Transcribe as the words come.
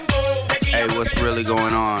what's really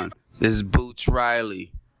going on. This is Boots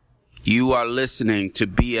Riley. You are listening to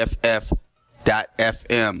BFF.FM.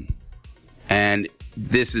 And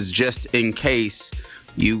this is just in case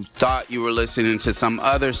you thought you were listening to some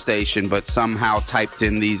other station, but somehow typed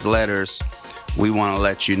in these letters. We want to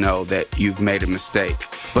let you know that you've made a mistake,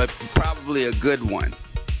 but probably a good one.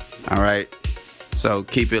 All right. So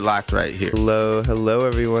keep it locked right here. Hello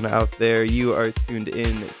everyone out there. You are tuned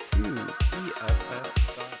in to BFF.FM.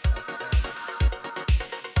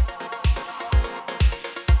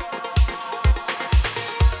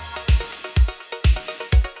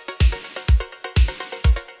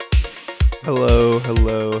 Hello.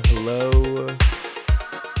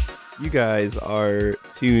 You guys are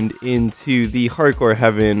tuned into the Hardcore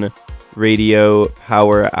Heaven Radio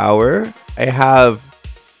Power Hour. I have,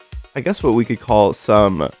 I guess, what we could call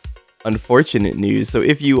some unfortunate news. So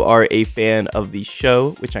if you are a fan of the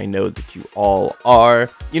show, which I know that you all are,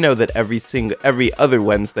 you know that every other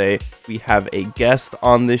Wednesday we have a guest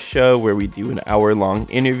on this show where we do an hour-long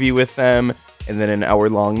interview with them and then an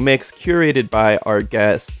hour-long mix curated by our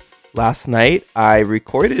guest. Last night, I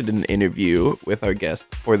recorded an interview with our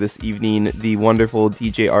guest for this evening, the wonderful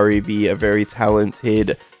DJ RAB, a very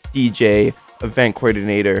talented DJ, event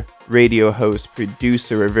coordinator, radio host,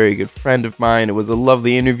 producer, a very good friend of mine. It was a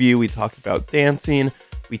lovely interview. We talked about dancing.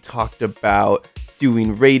 We talked about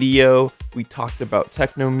doing radio. We talked about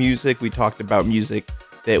techno music. We talked about music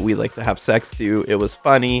that we like to have sex to. It was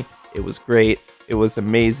funny. It was great. It was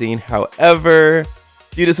amazing. However,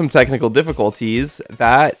 due to some technical difficulties,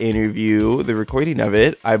 that interview, the recording of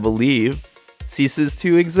it, I believe, ceases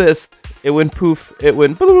to exist. It went poof, it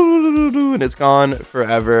went and it's gone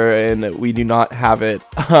forever, and we do not have it.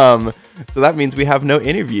 So that means we have no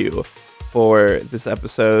interview for this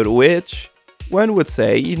episode, which one would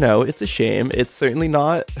say, it's a shame. It's certainly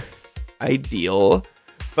not ideal,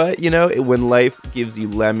 but when life gives you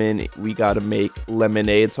lemon, we gotta make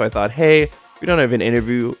lemonade. So I thought, hey, we don't have an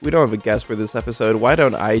interview, we don't have a guest for this episode, why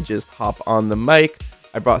don't I just hop on the mic?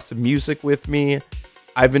 I brought some music with me.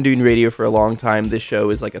 I've been doing radio for a long time. This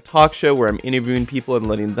show is like a talk show where I'm interviewing people and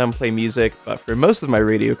letting them play music, but for most of my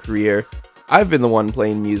radio career, I've been the one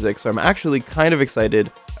playing music, so I'm actually kind of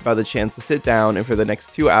excited about the chance to sit down and for the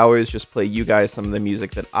next 2 hours just play you guys some of the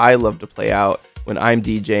music that I love to play out when I'm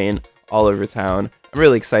DJing all over town. I'm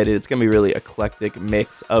really excited. It's going to be a really eclectic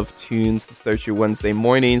mix of tunes to start your Wednesday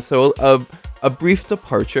morning. So a brief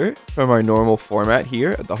departure from our normal format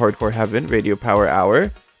here at the Hardcore Heaven Radio Power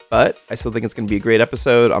Hour. But I still think it's going to be a great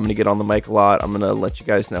episode. I'm going to get on the mic a lot. I'm going to let you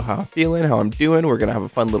guys know how I'm feeling, how I'm doing. We're going to have a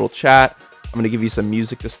fun little chat. I'm going to give you some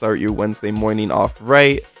music to start your Wednesday morning off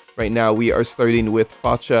right. Right now we are starting with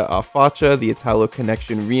Faccia a Faccia, the Italo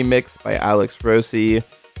Connection remix by Alex Rossi.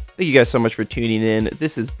 Thank you guys so much for tuning in.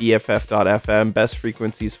 This is BFF.FM, best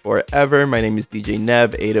frequencies forever. My name is DJ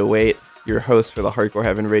Neb 808, your host for the Hardcore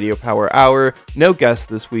Heaven Radio Power Hour. No guest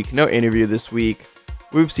this week, no interview this week.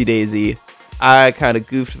 Whoopsie daisy. I kind of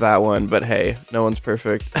goofed that one, but hey, no one's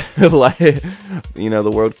perfect.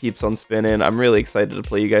 The world keeps on spinning. I'm really excited to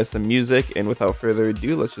play you guys some music, and without further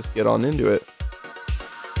ado, let's just get on into it.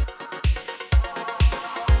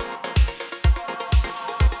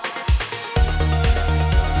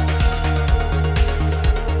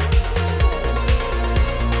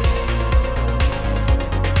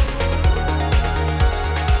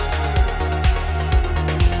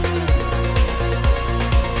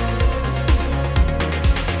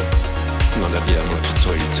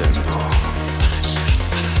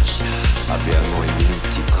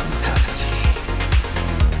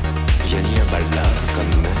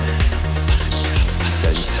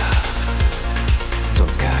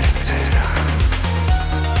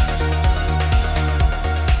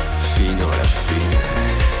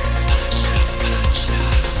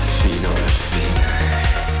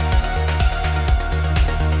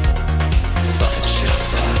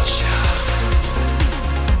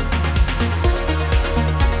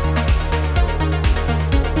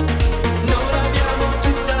 Non l'abbiamo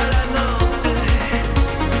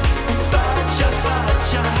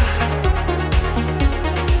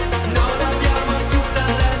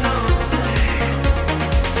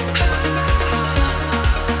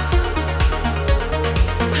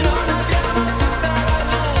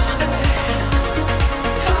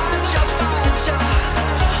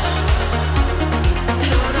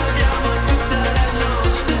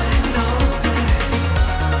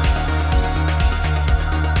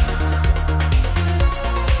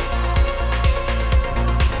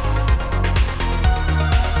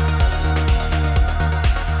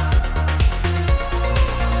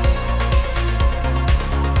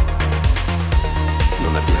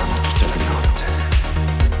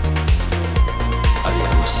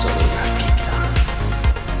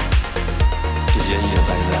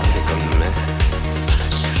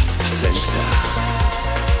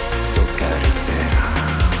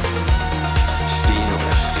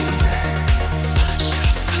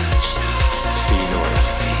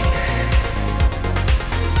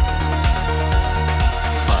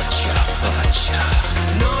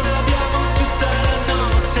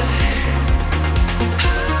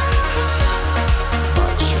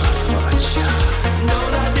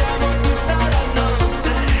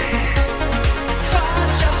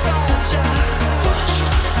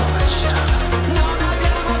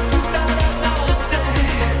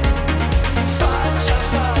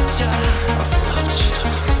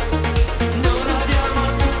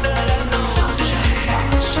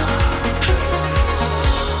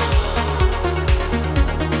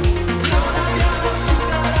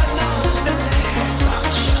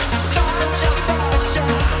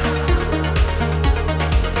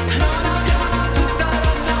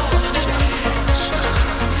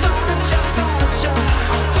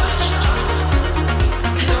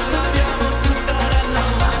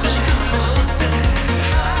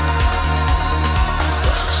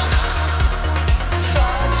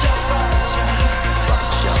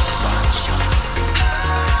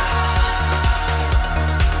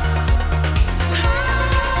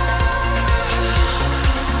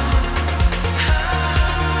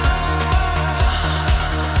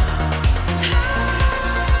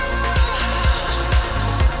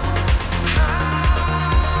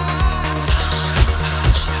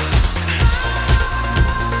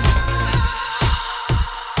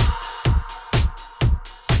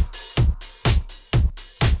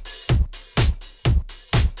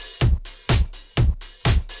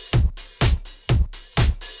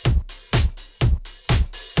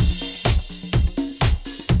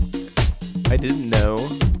didn't know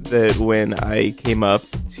that when I came up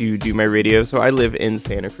to do my radio, so I live in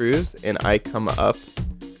Santa Cruz, and I come up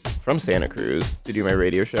from Santa Cruz to do my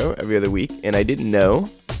radio show every other week, and I didn't know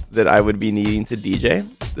that I would be needing to DJ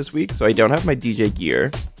this week, so I don't have my DJ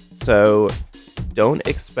gear, so don't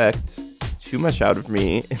expect too much out of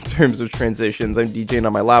me in terms of transitions. I'm DJing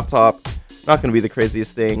on my laptop, not going to be the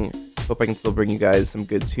craziest thing. Hope I can still bring you guys some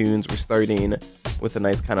good tunes. We're starting with a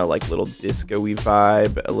nice kind of like little disco-y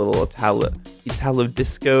vibe, a little Italo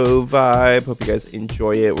disco vibe. Hope you guys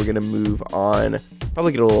enjoy it. We're going to move on,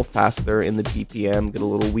 probably get a little faster in the BPM, get a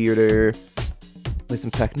little weirder, play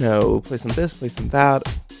some techno, play some this, play some that.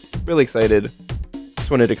 Really excited.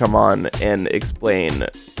 Just wanted to come on and explain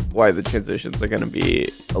why the transitions are going to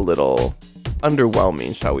be a little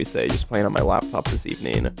underwhelming, shall we say, just playing on my laptop this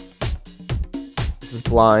evening. This is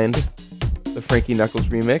Blind, the Frankie Knuckles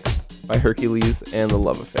remix by Hercules and The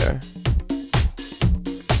Love Affair.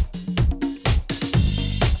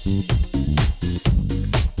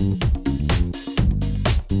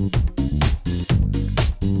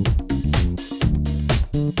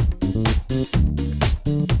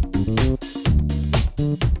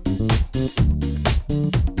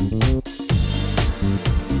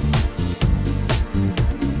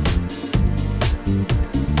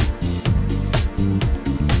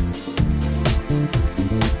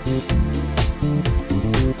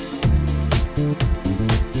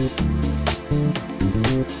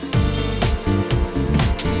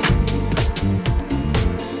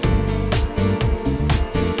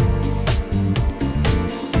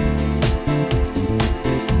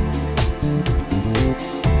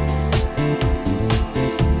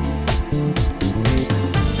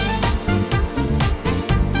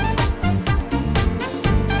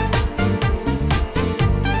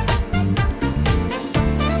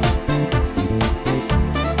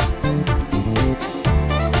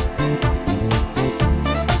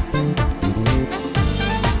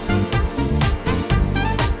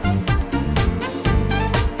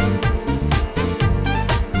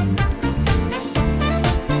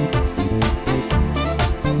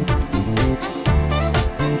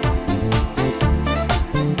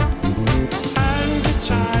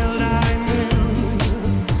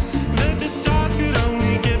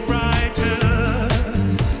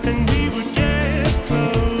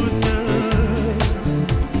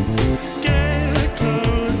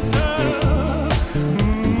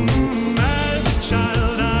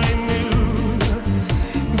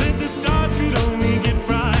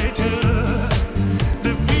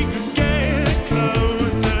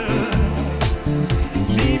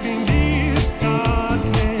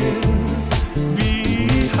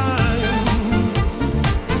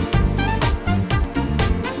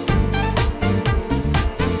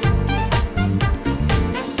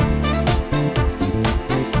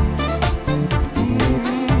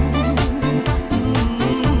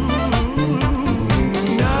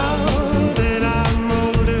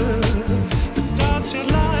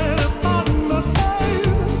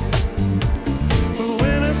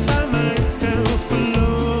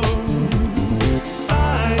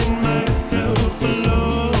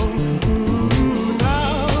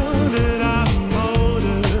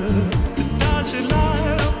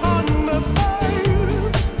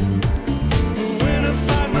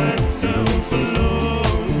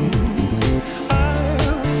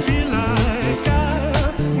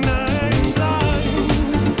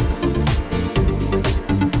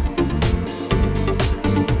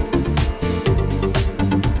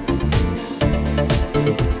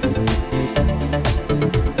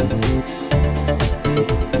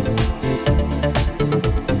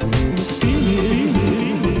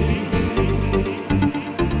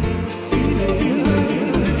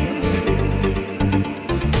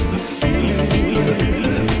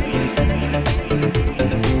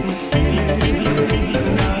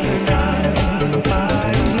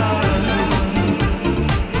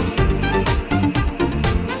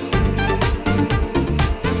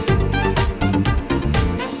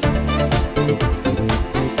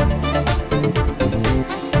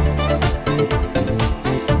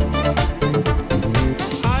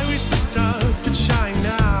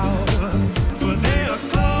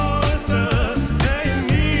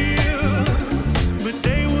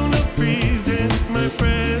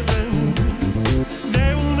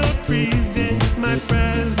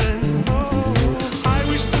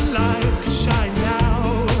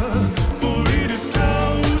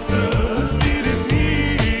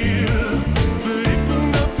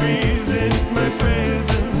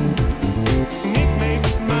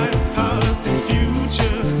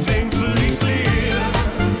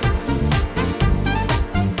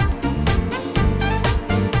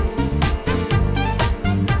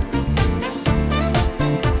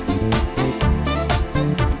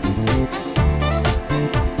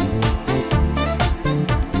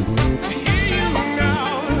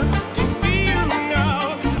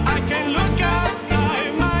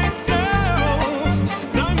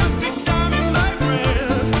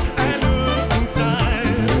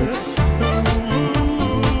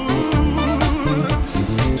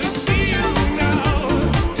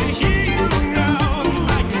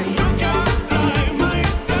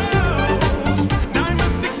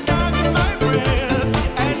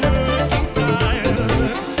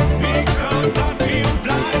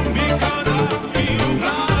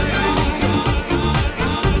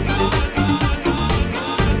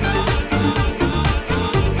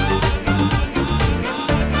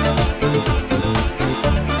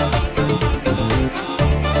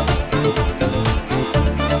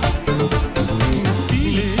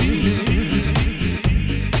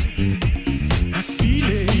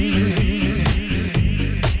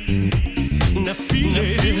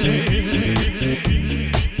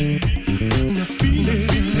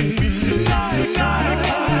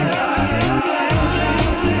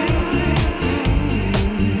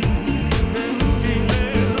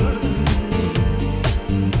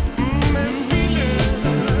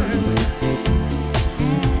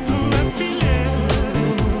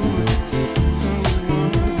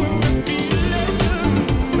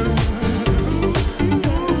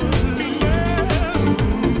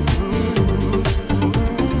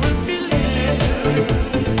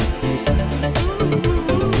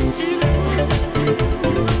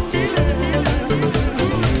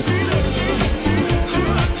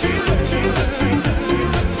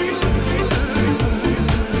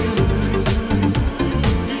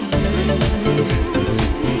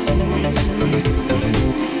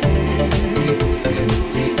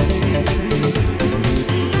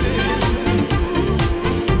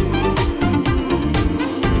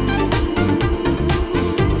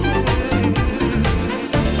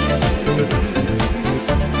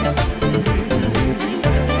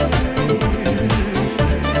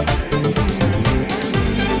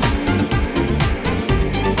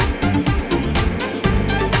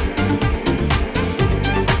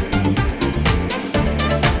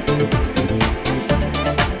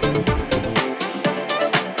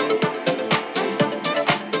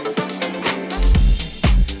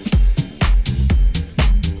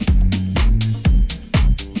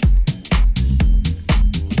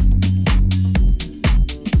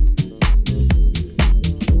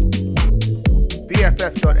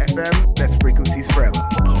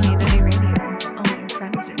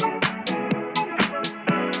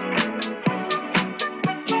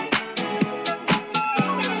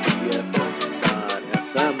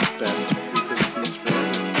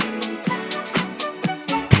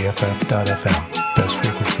 BFF.FM. Best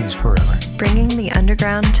frequencies forever. Bringing the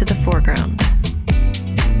underground to the foreground.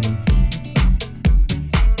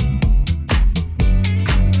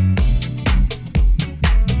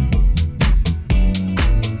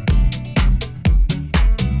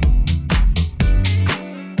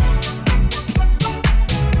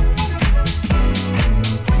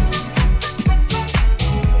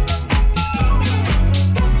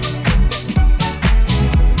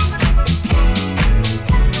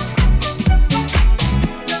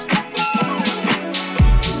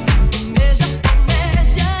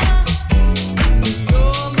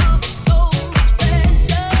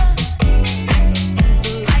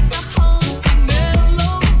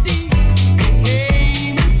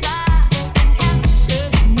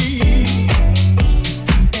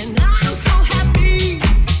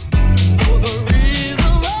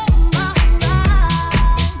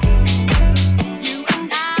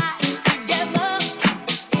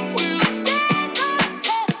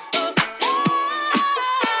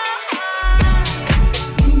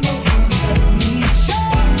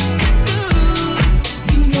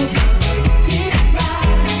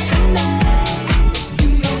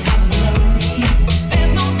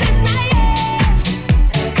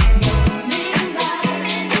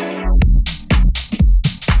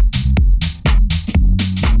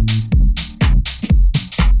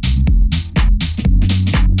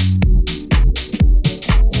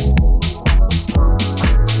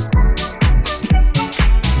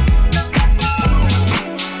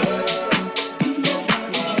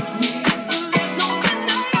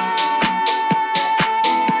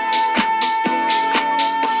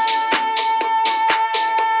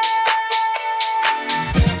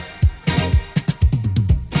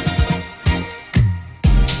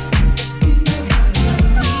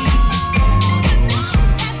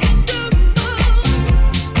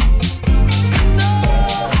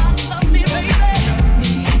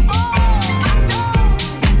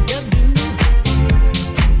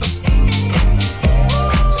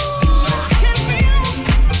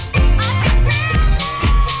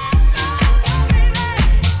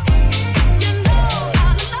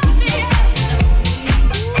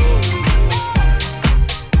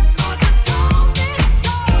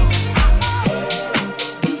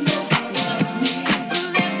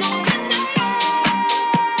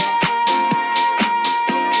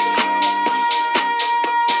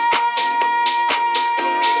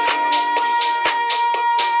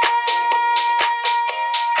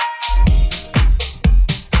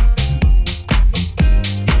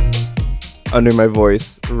 Under my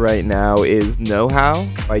voice right now is Know How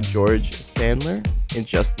by George Sandler and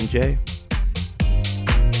Justin J.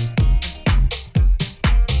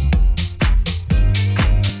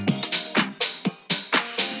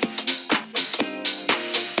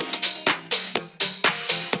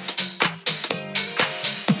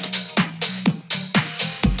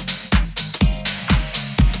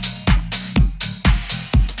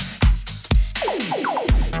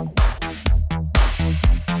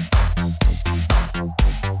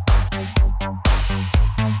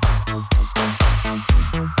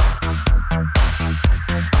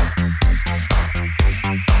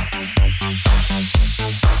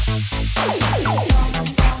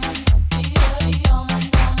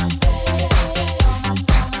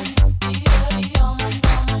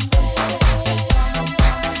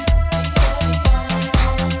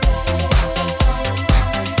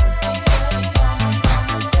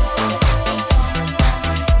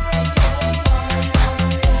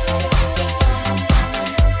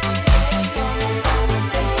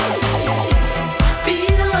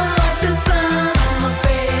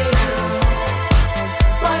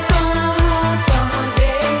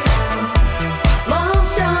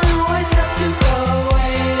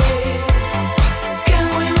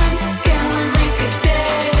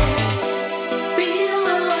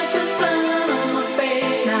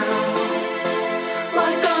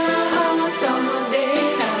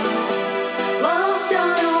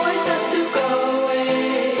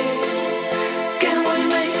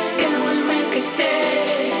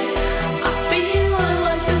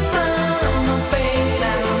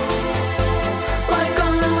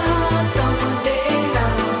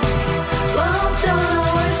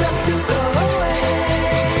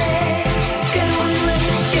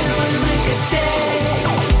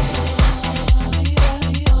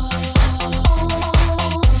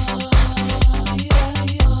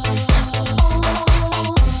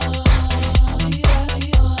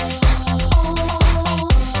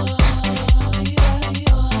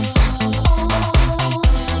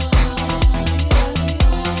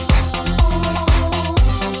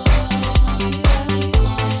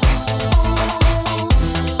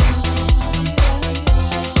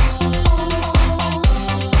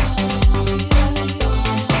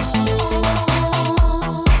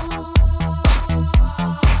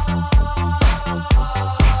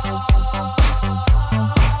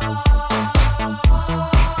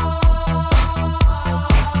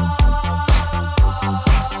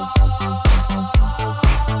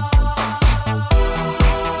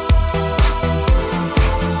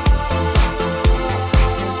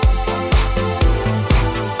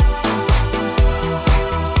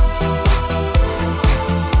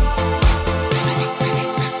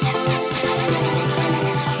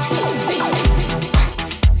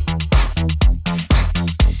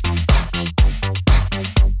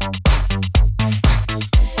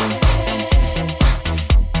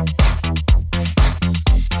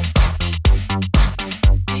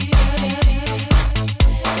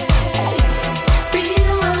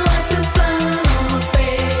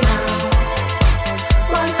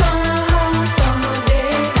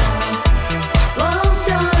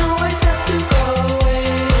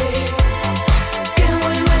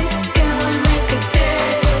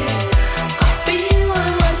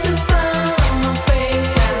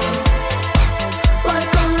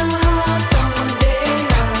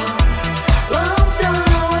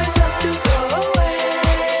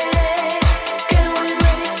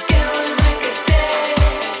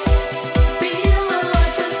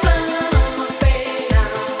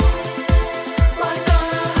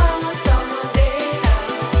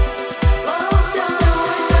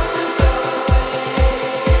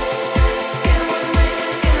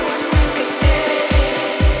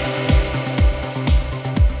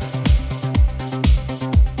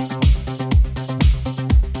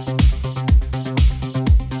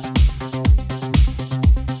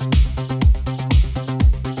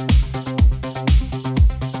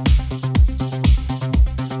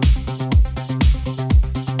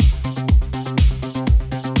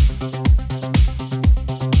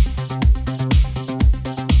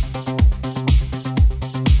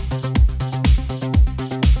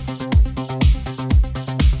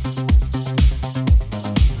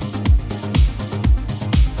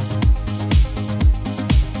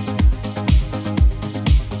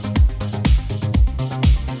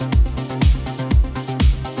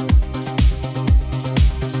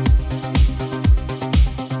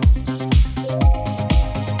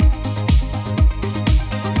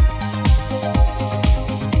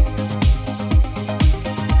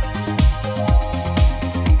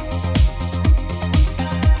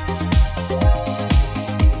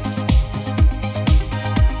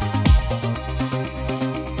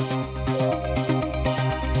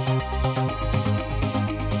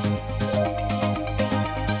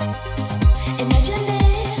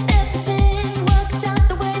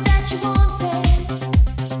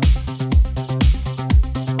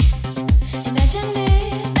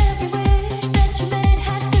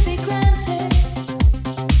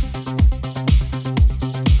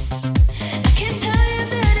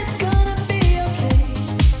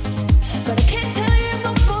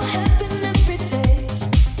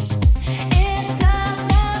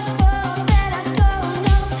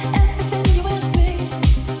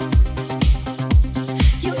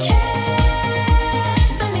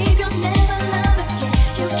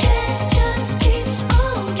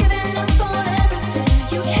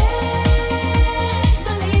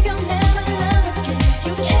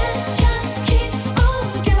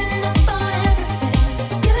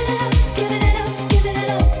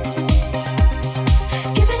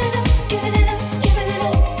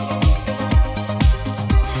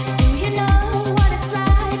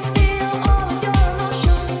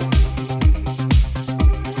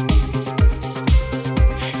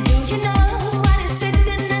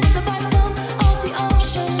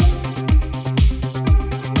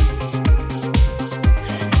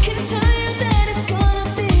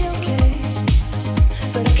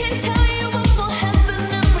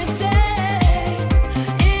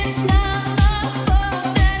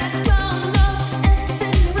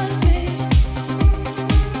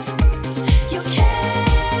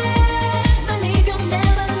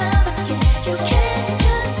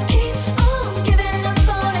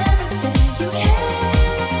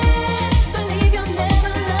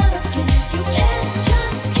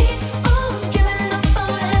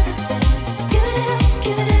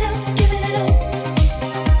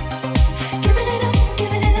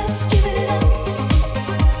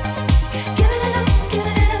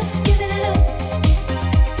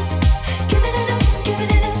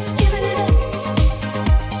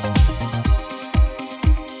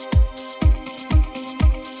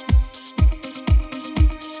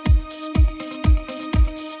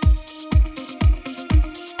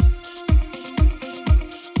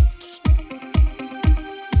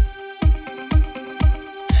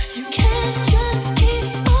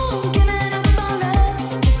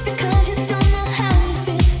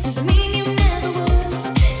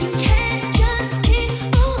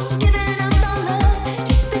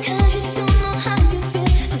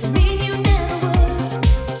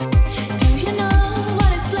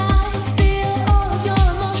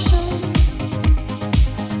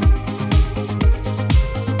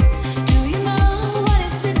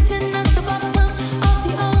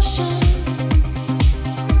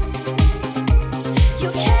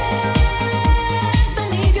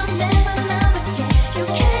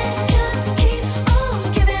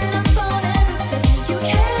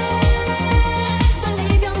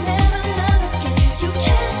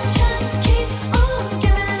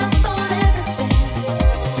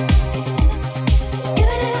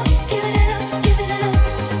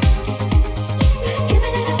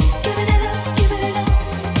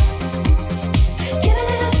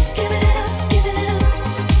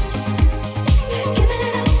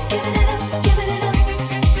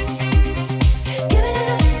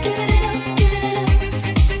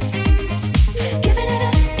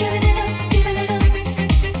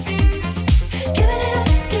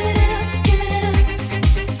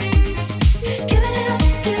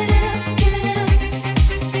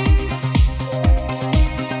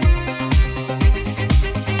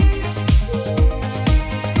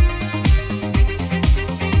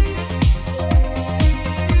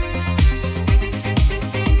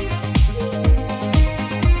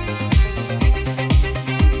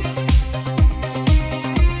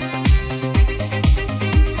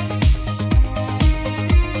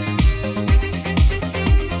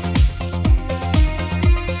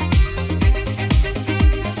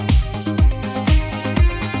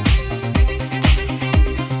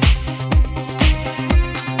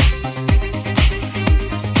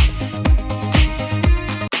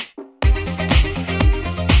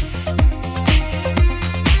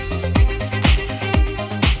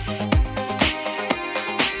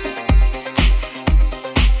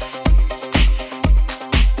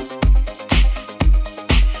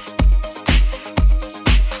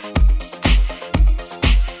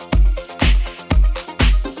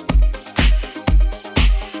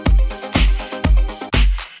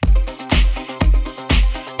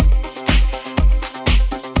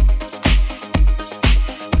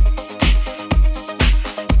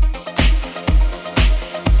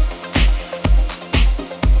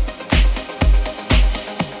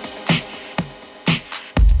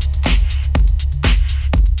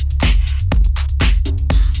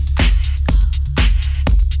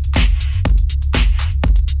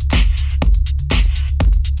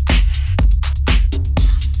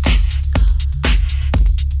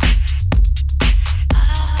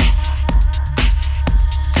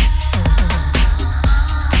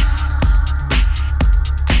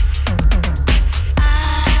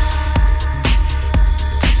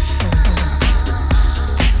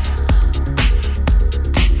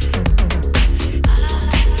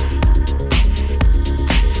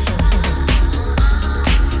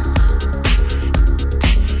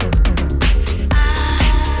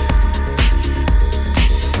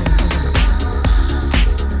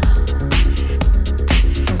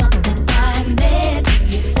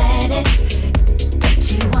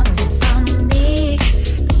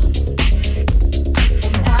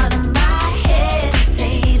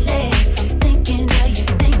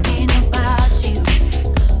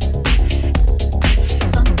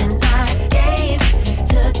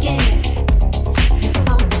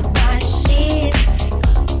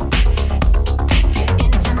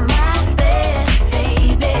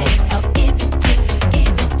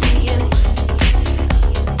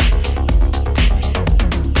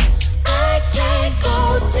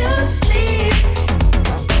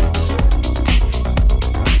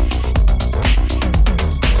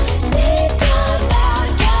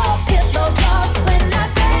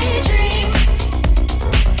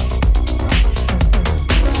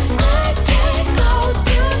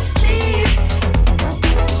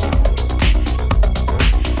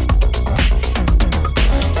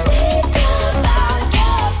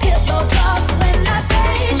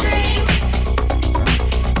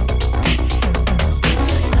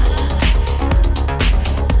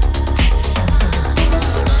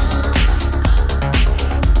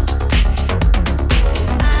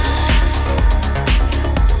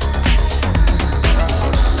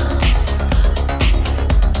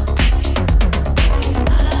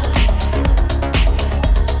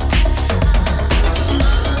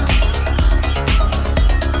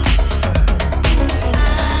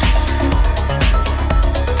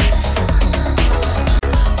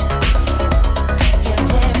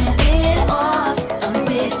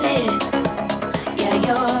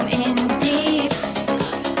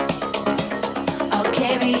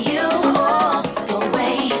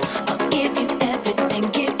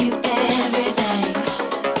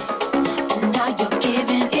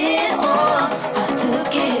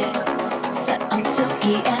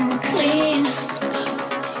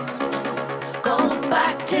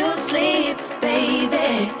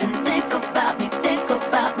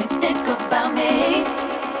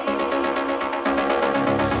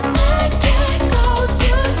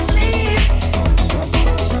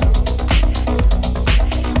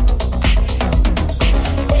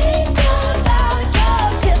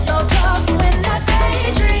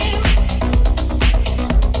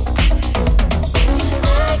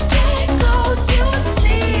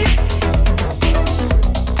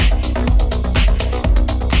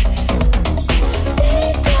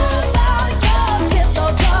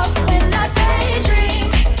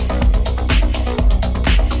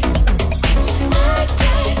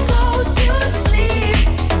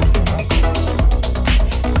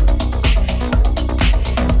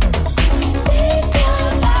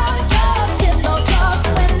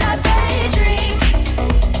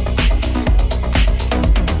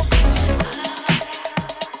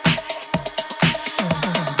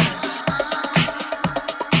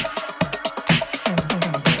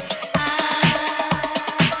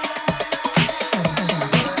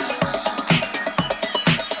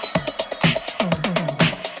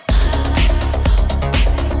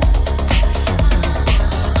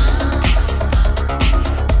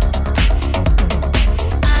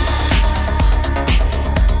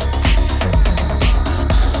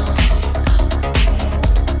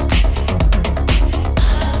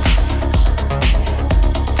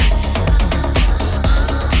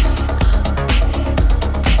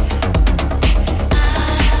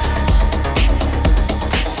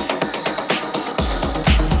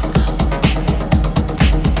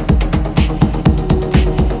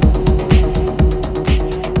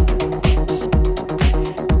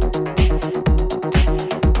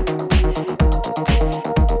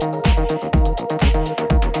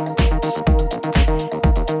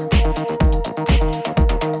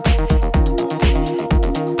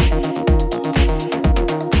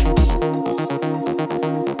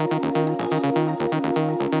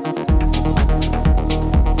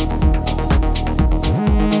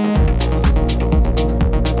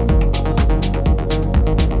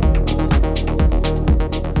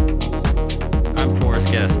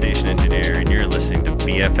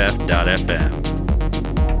 FM.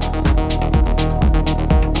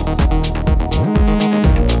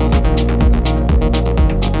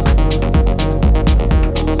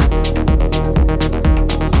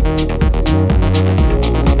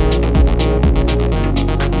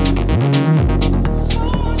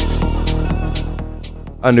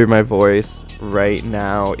 Under my voice right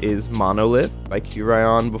now is Monolith by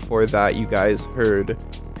Q-Ryon. Before that, you guys heard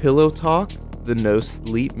Pillow Talk, the No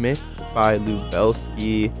Sleep mix by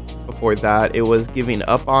Lubelski. Before that, it was Giving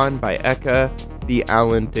Up On by Eka, the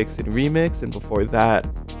Alan Dixon remix. And before that,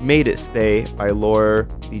 Made It Stay by Laura,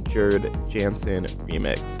 the Jerd Jansen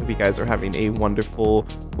remix. Hope you guys are having a wonderful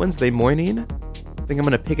Wednesday morning. I think I'm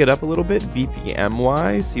going to pick it up a little bit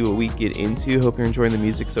BPM-wise, see what we get into. Hope you're enjoying the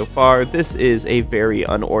music so far. This is a very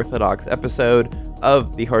unorthodox episode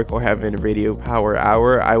of the Hardcore Heaven Radio Power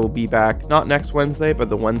Hour. I will be back not next Wednesday, but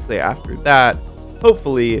the Wednesday after that,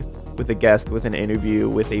 hopefully with a guest, with an interview,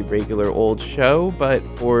 with a regular old show. But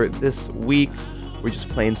for this week, we're just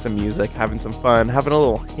playing some music, having some fun, having a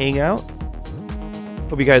little hangout.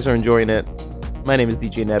 Hope you guys are enjoying it. My name is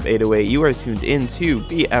DJ Neb 808. You are tuned in to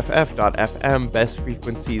BFF.FM, best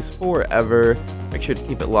frequencies forever. Make sure to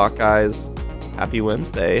keep it locked, guys. Happy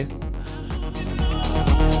Wednesday.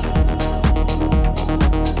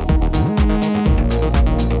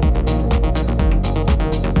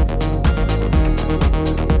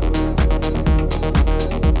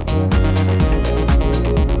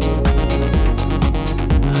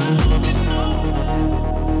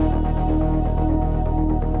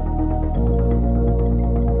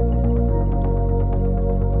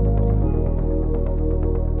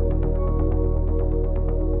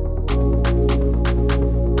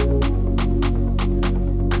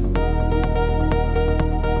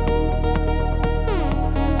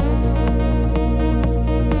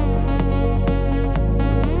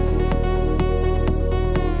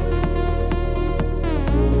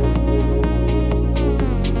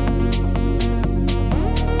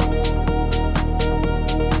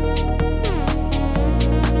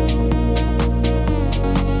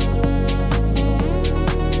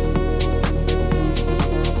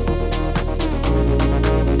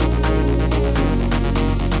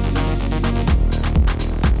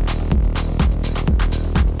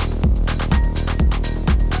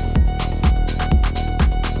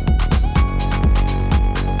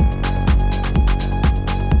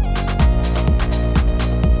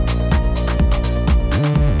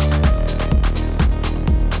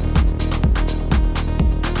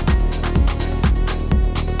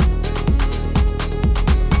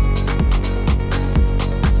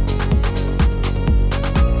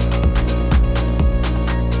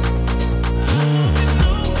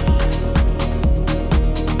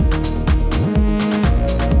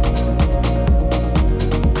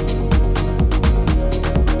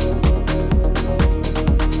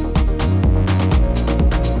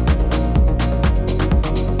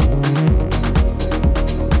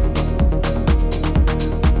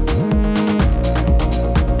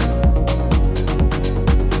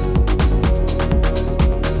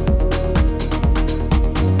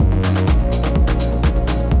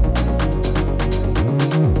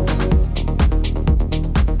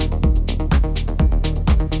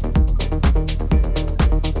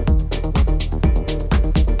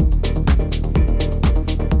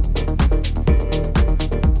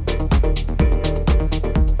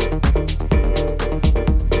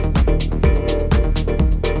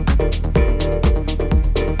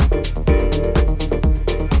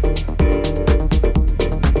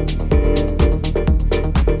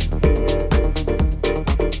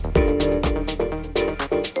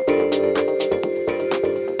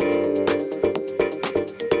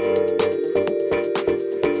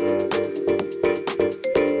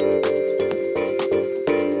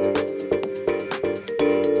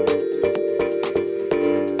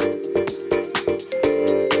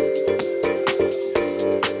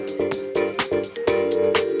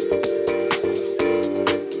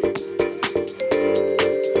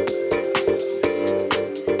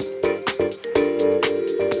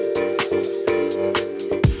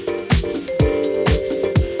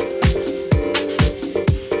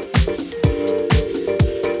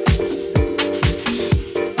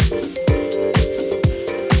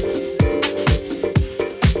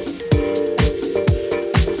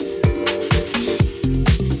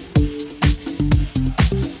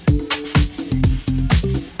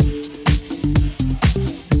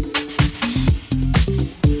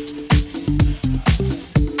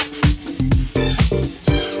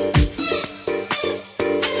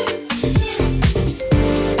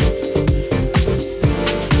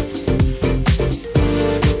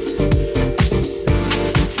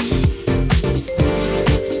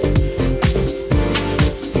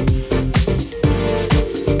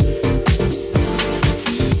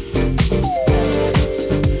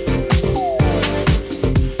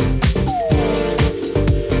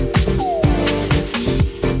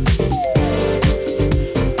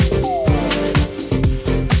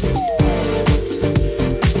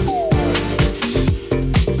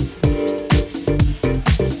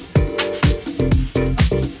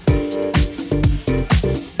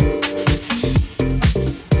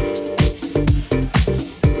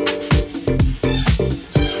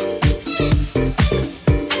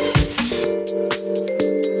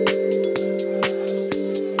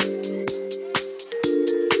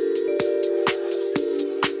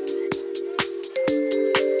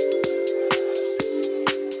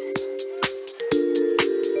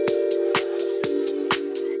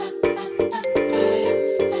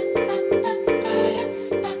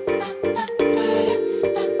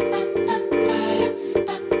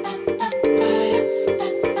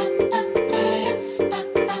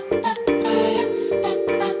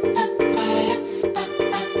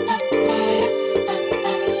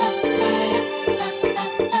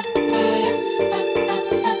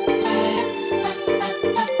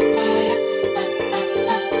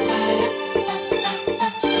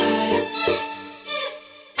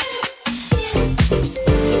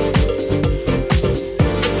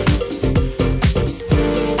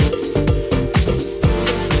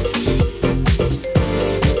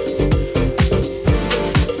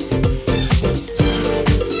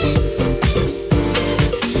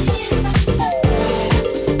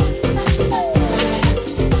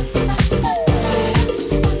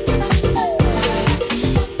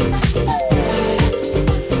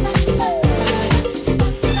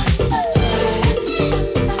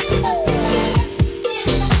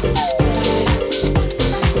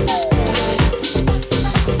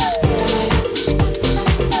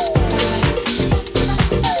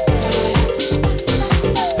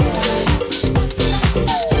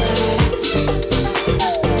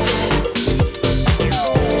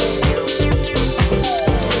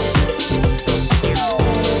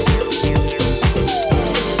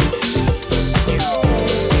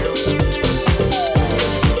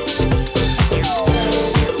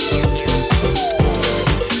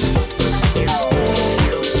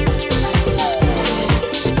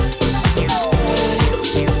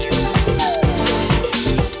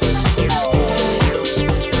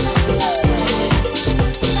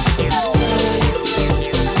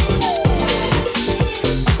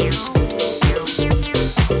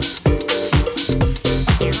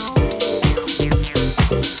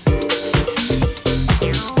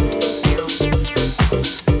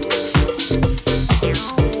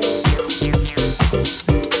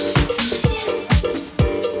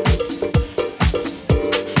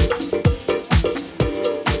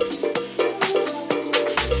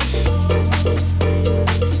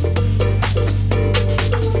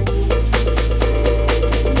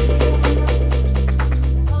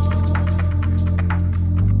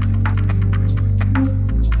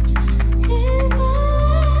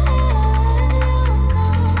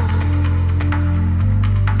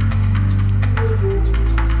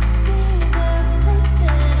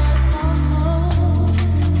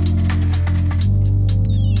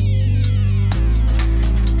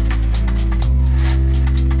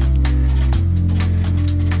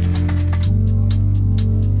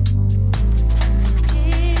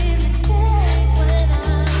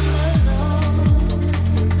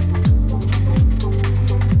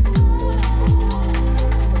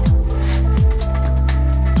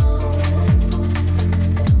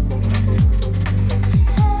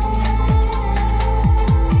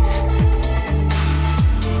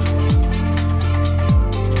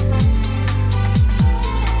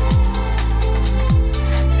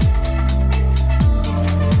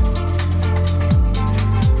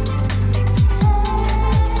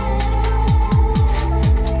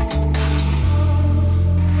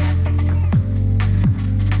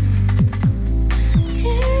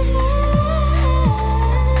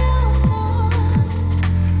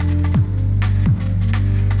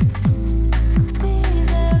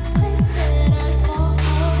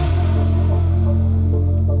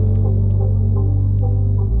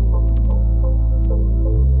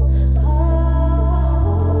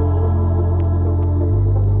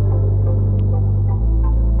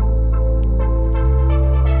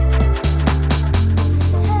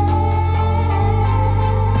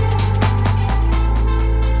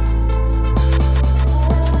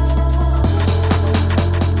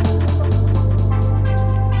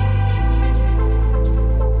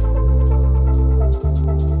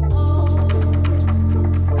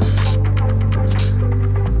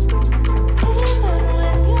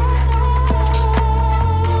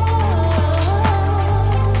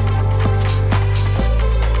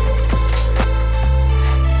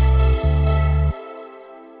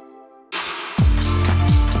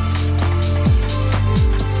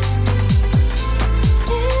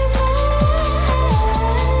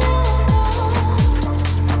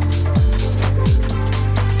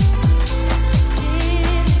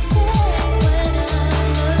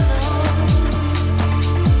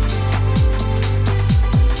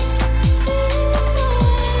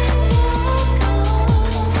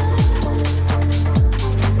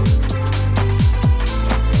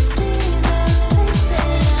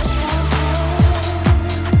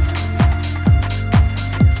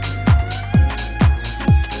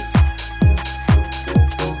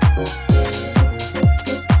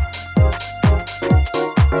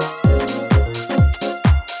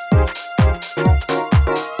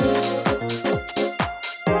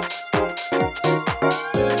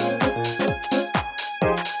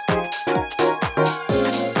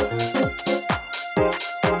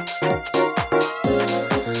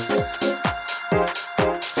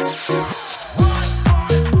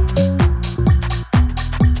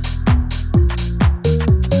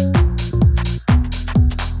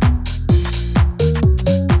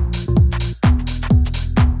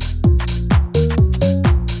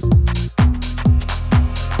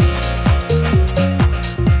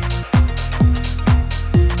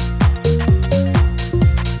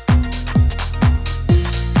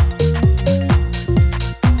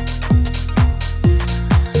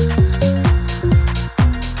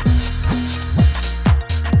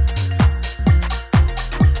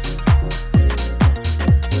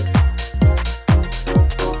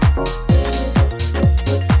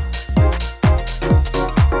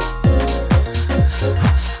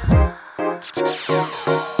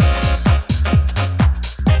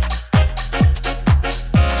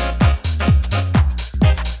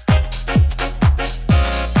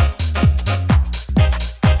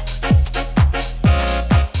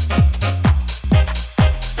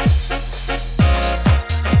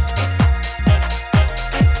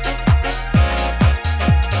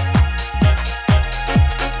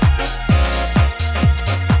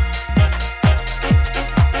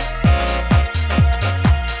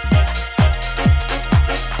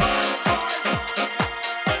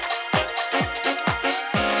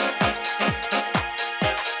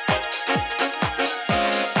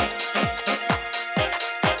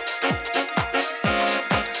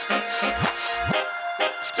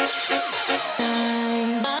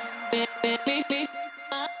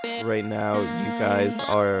 Right now, you guys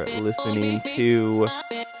are listening to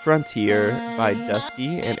Frontier by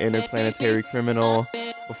Dusky and Interplanetary Criminal.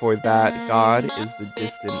 Before that, God is the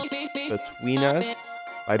Distance Between Us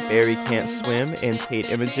by Barry Can't Swim and Tate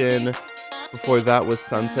Imogen. Before that was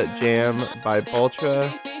Sunset Jam by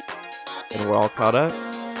Baltra. And we're all caught up.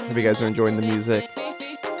 Hope you guys are enjoying the music.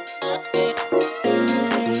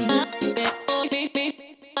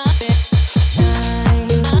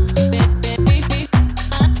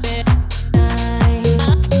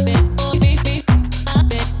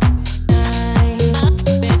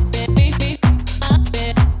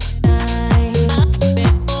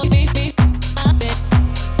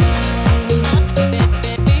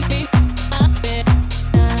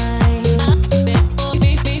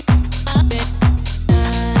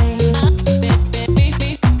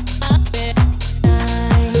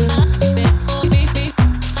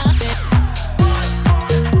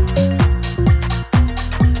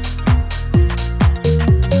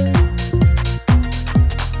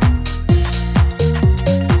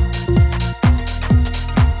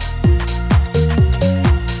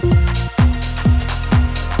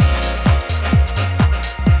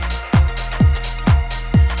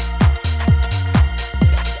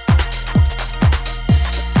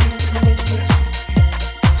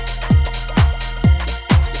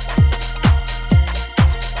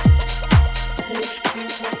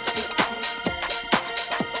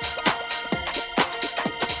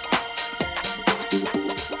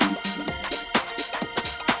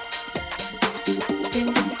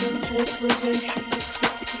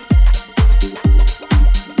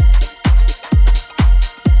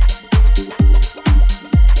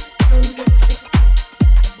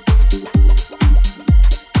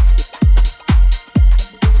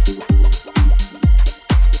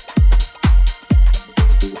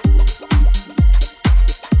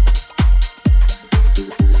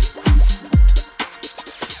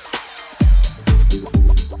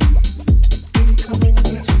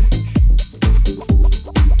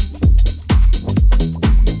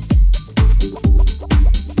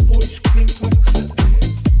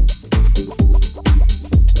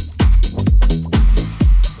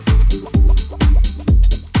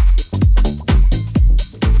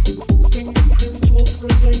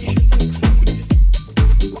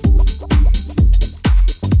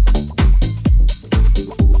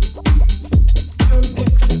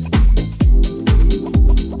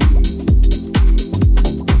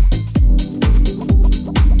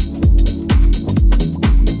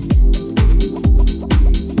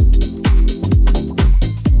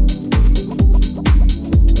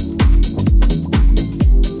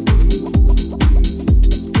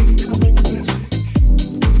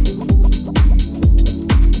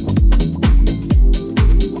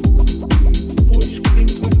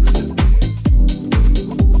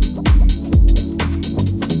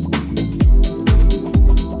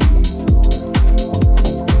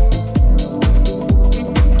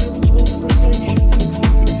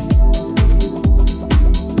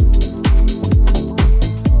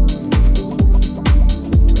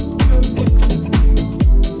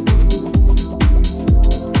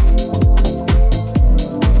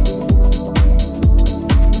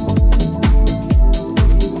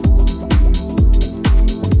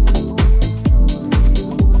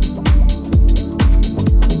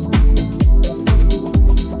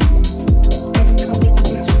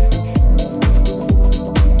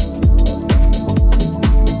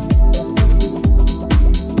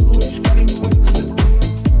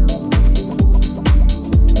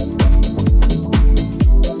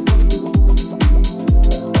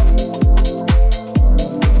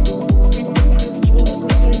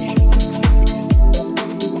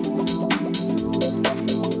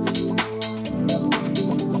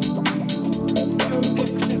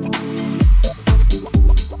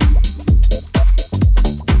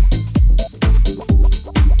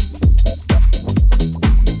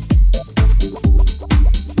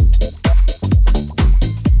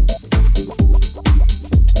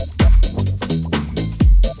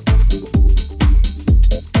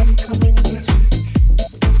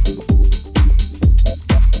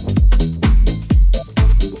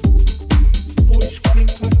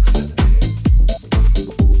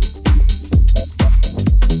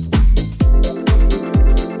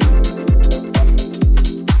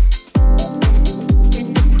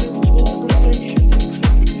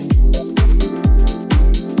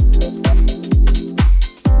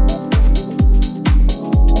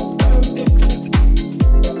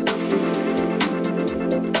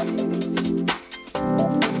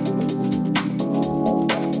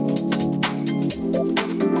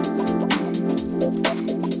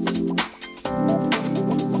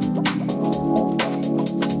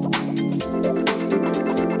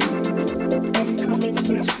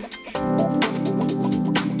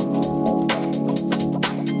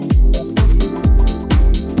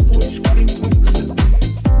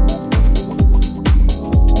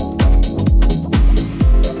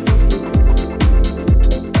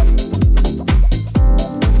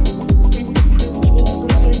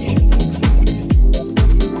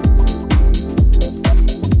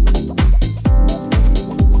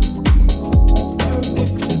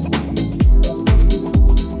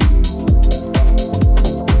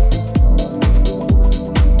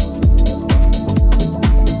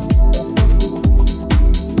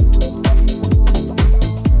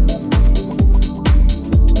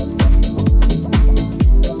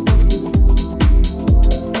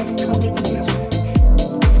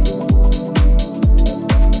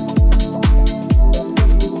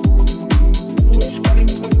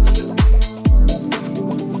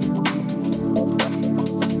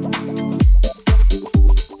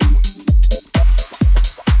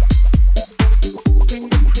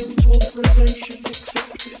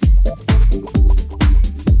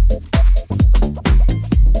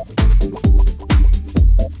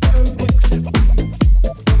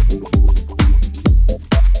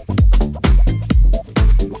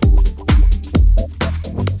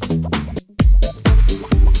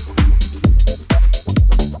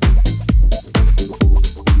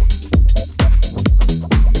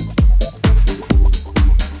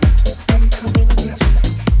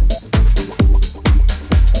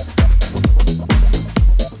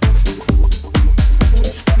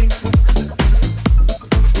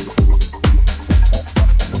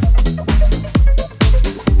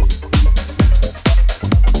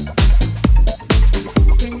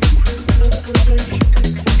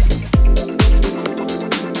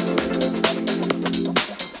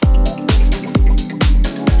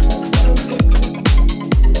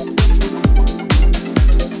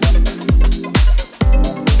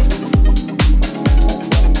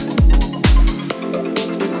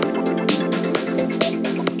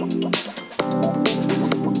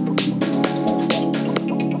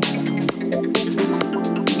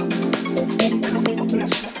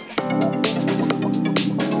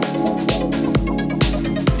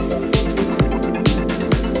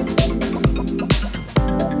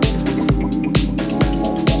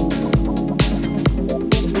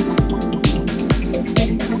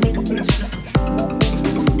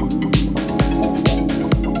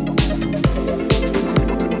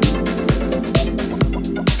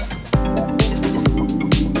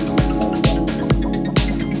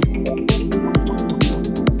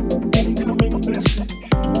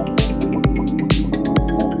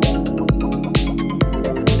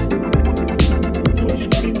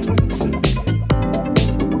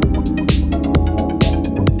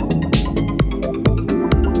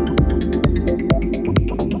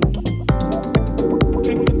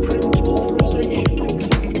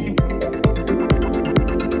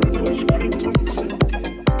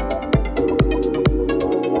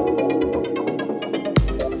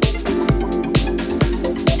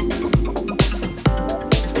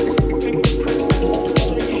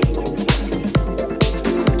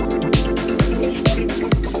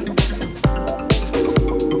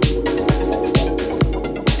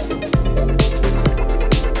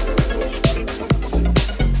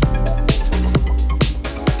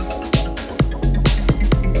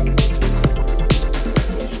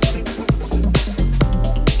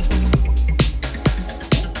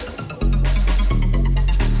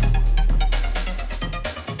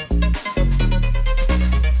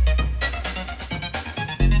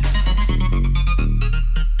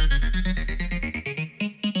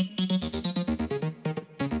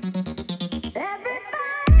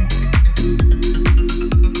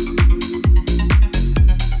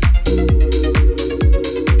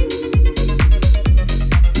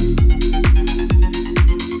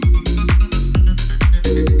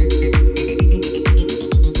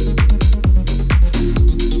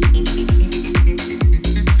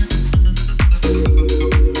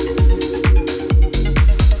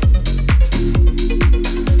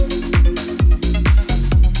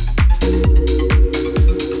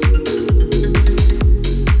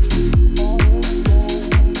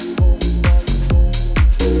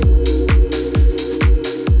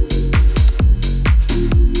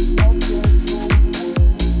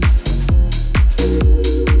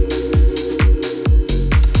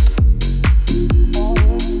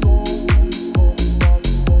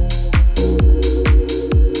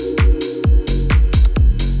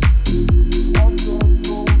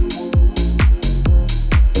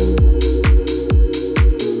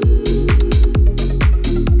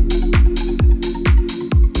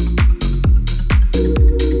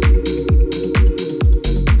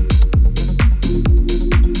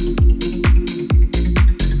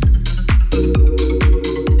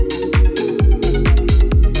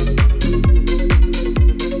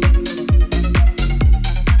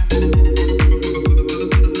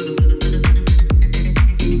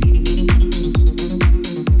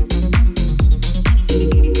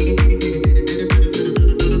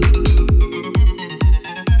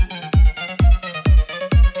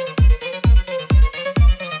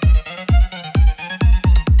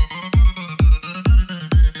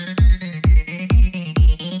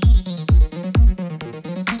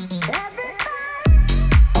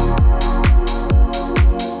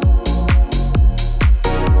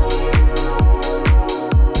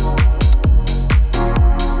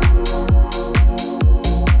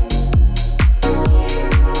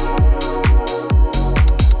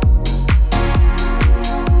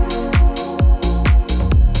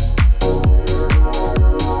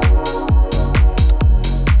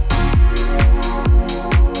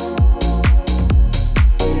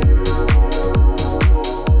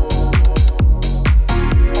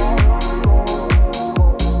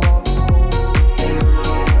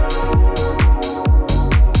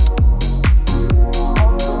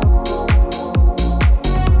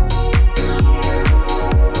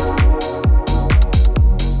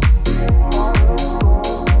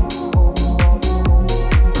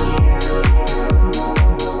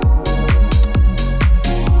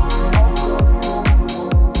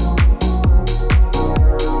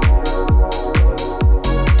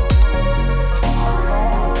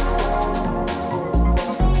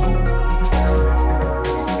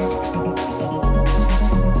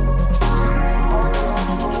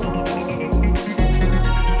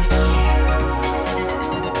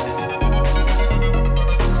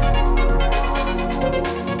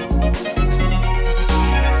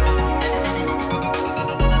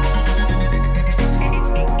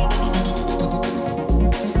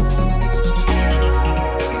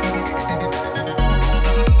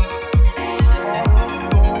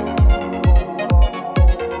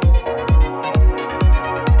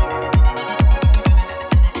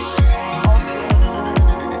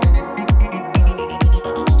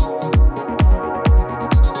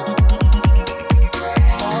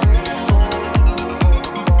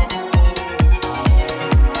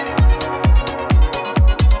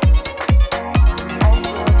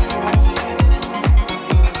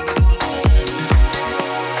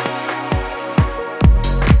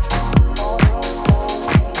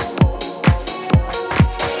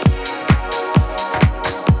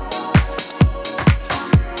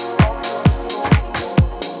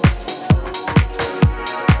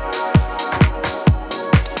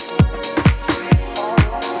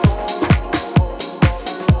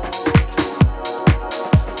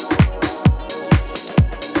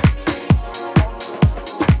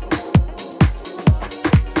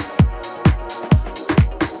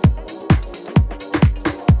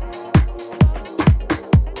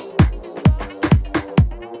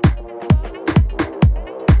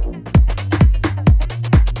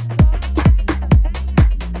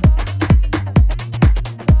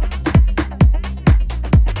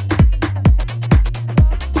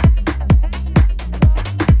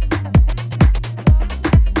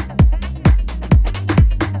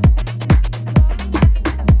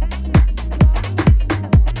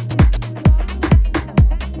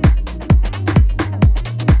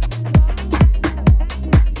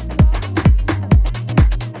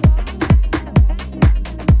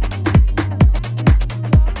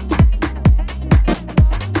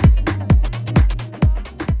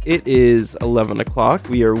 It is 11 o'clock.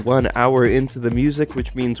 We are 1 hour into the music,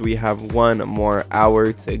 which means we have 1 more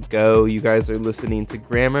hour to go. You guys are listening to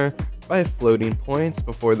Grammar by Floating Points.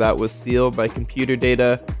 Before that was Sealed by Computer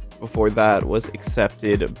Data. Before that was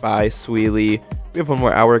Accepted by Sweely. We have 1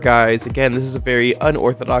 more hour, guys. Again, this is a very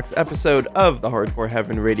unorthodox episode of the Hardcore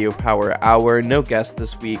Heaven Radio Power Hour. No guest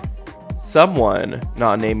this week. Someone,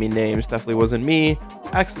 not naming names, definitely wasn't me,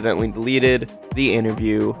 accidentally deleted the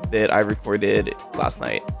interview that I recorded last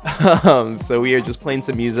night. So we are just playing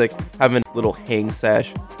some music, having a little hang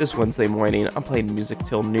sesh this Wednesday morning. I'm playing music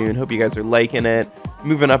till noon. Hope you guys are liking it.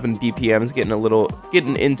 Moving up in BPMs,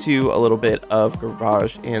 getting into a little bit of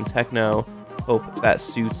garage and techno. Hope that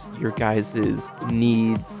suits your guys'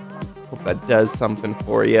 needs. Hope that does something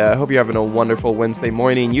for you. I hope you're having a wonderful Wednesday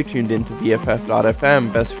morning. You tuned into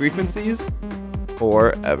BFF.FM, best frequencies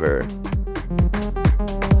forever.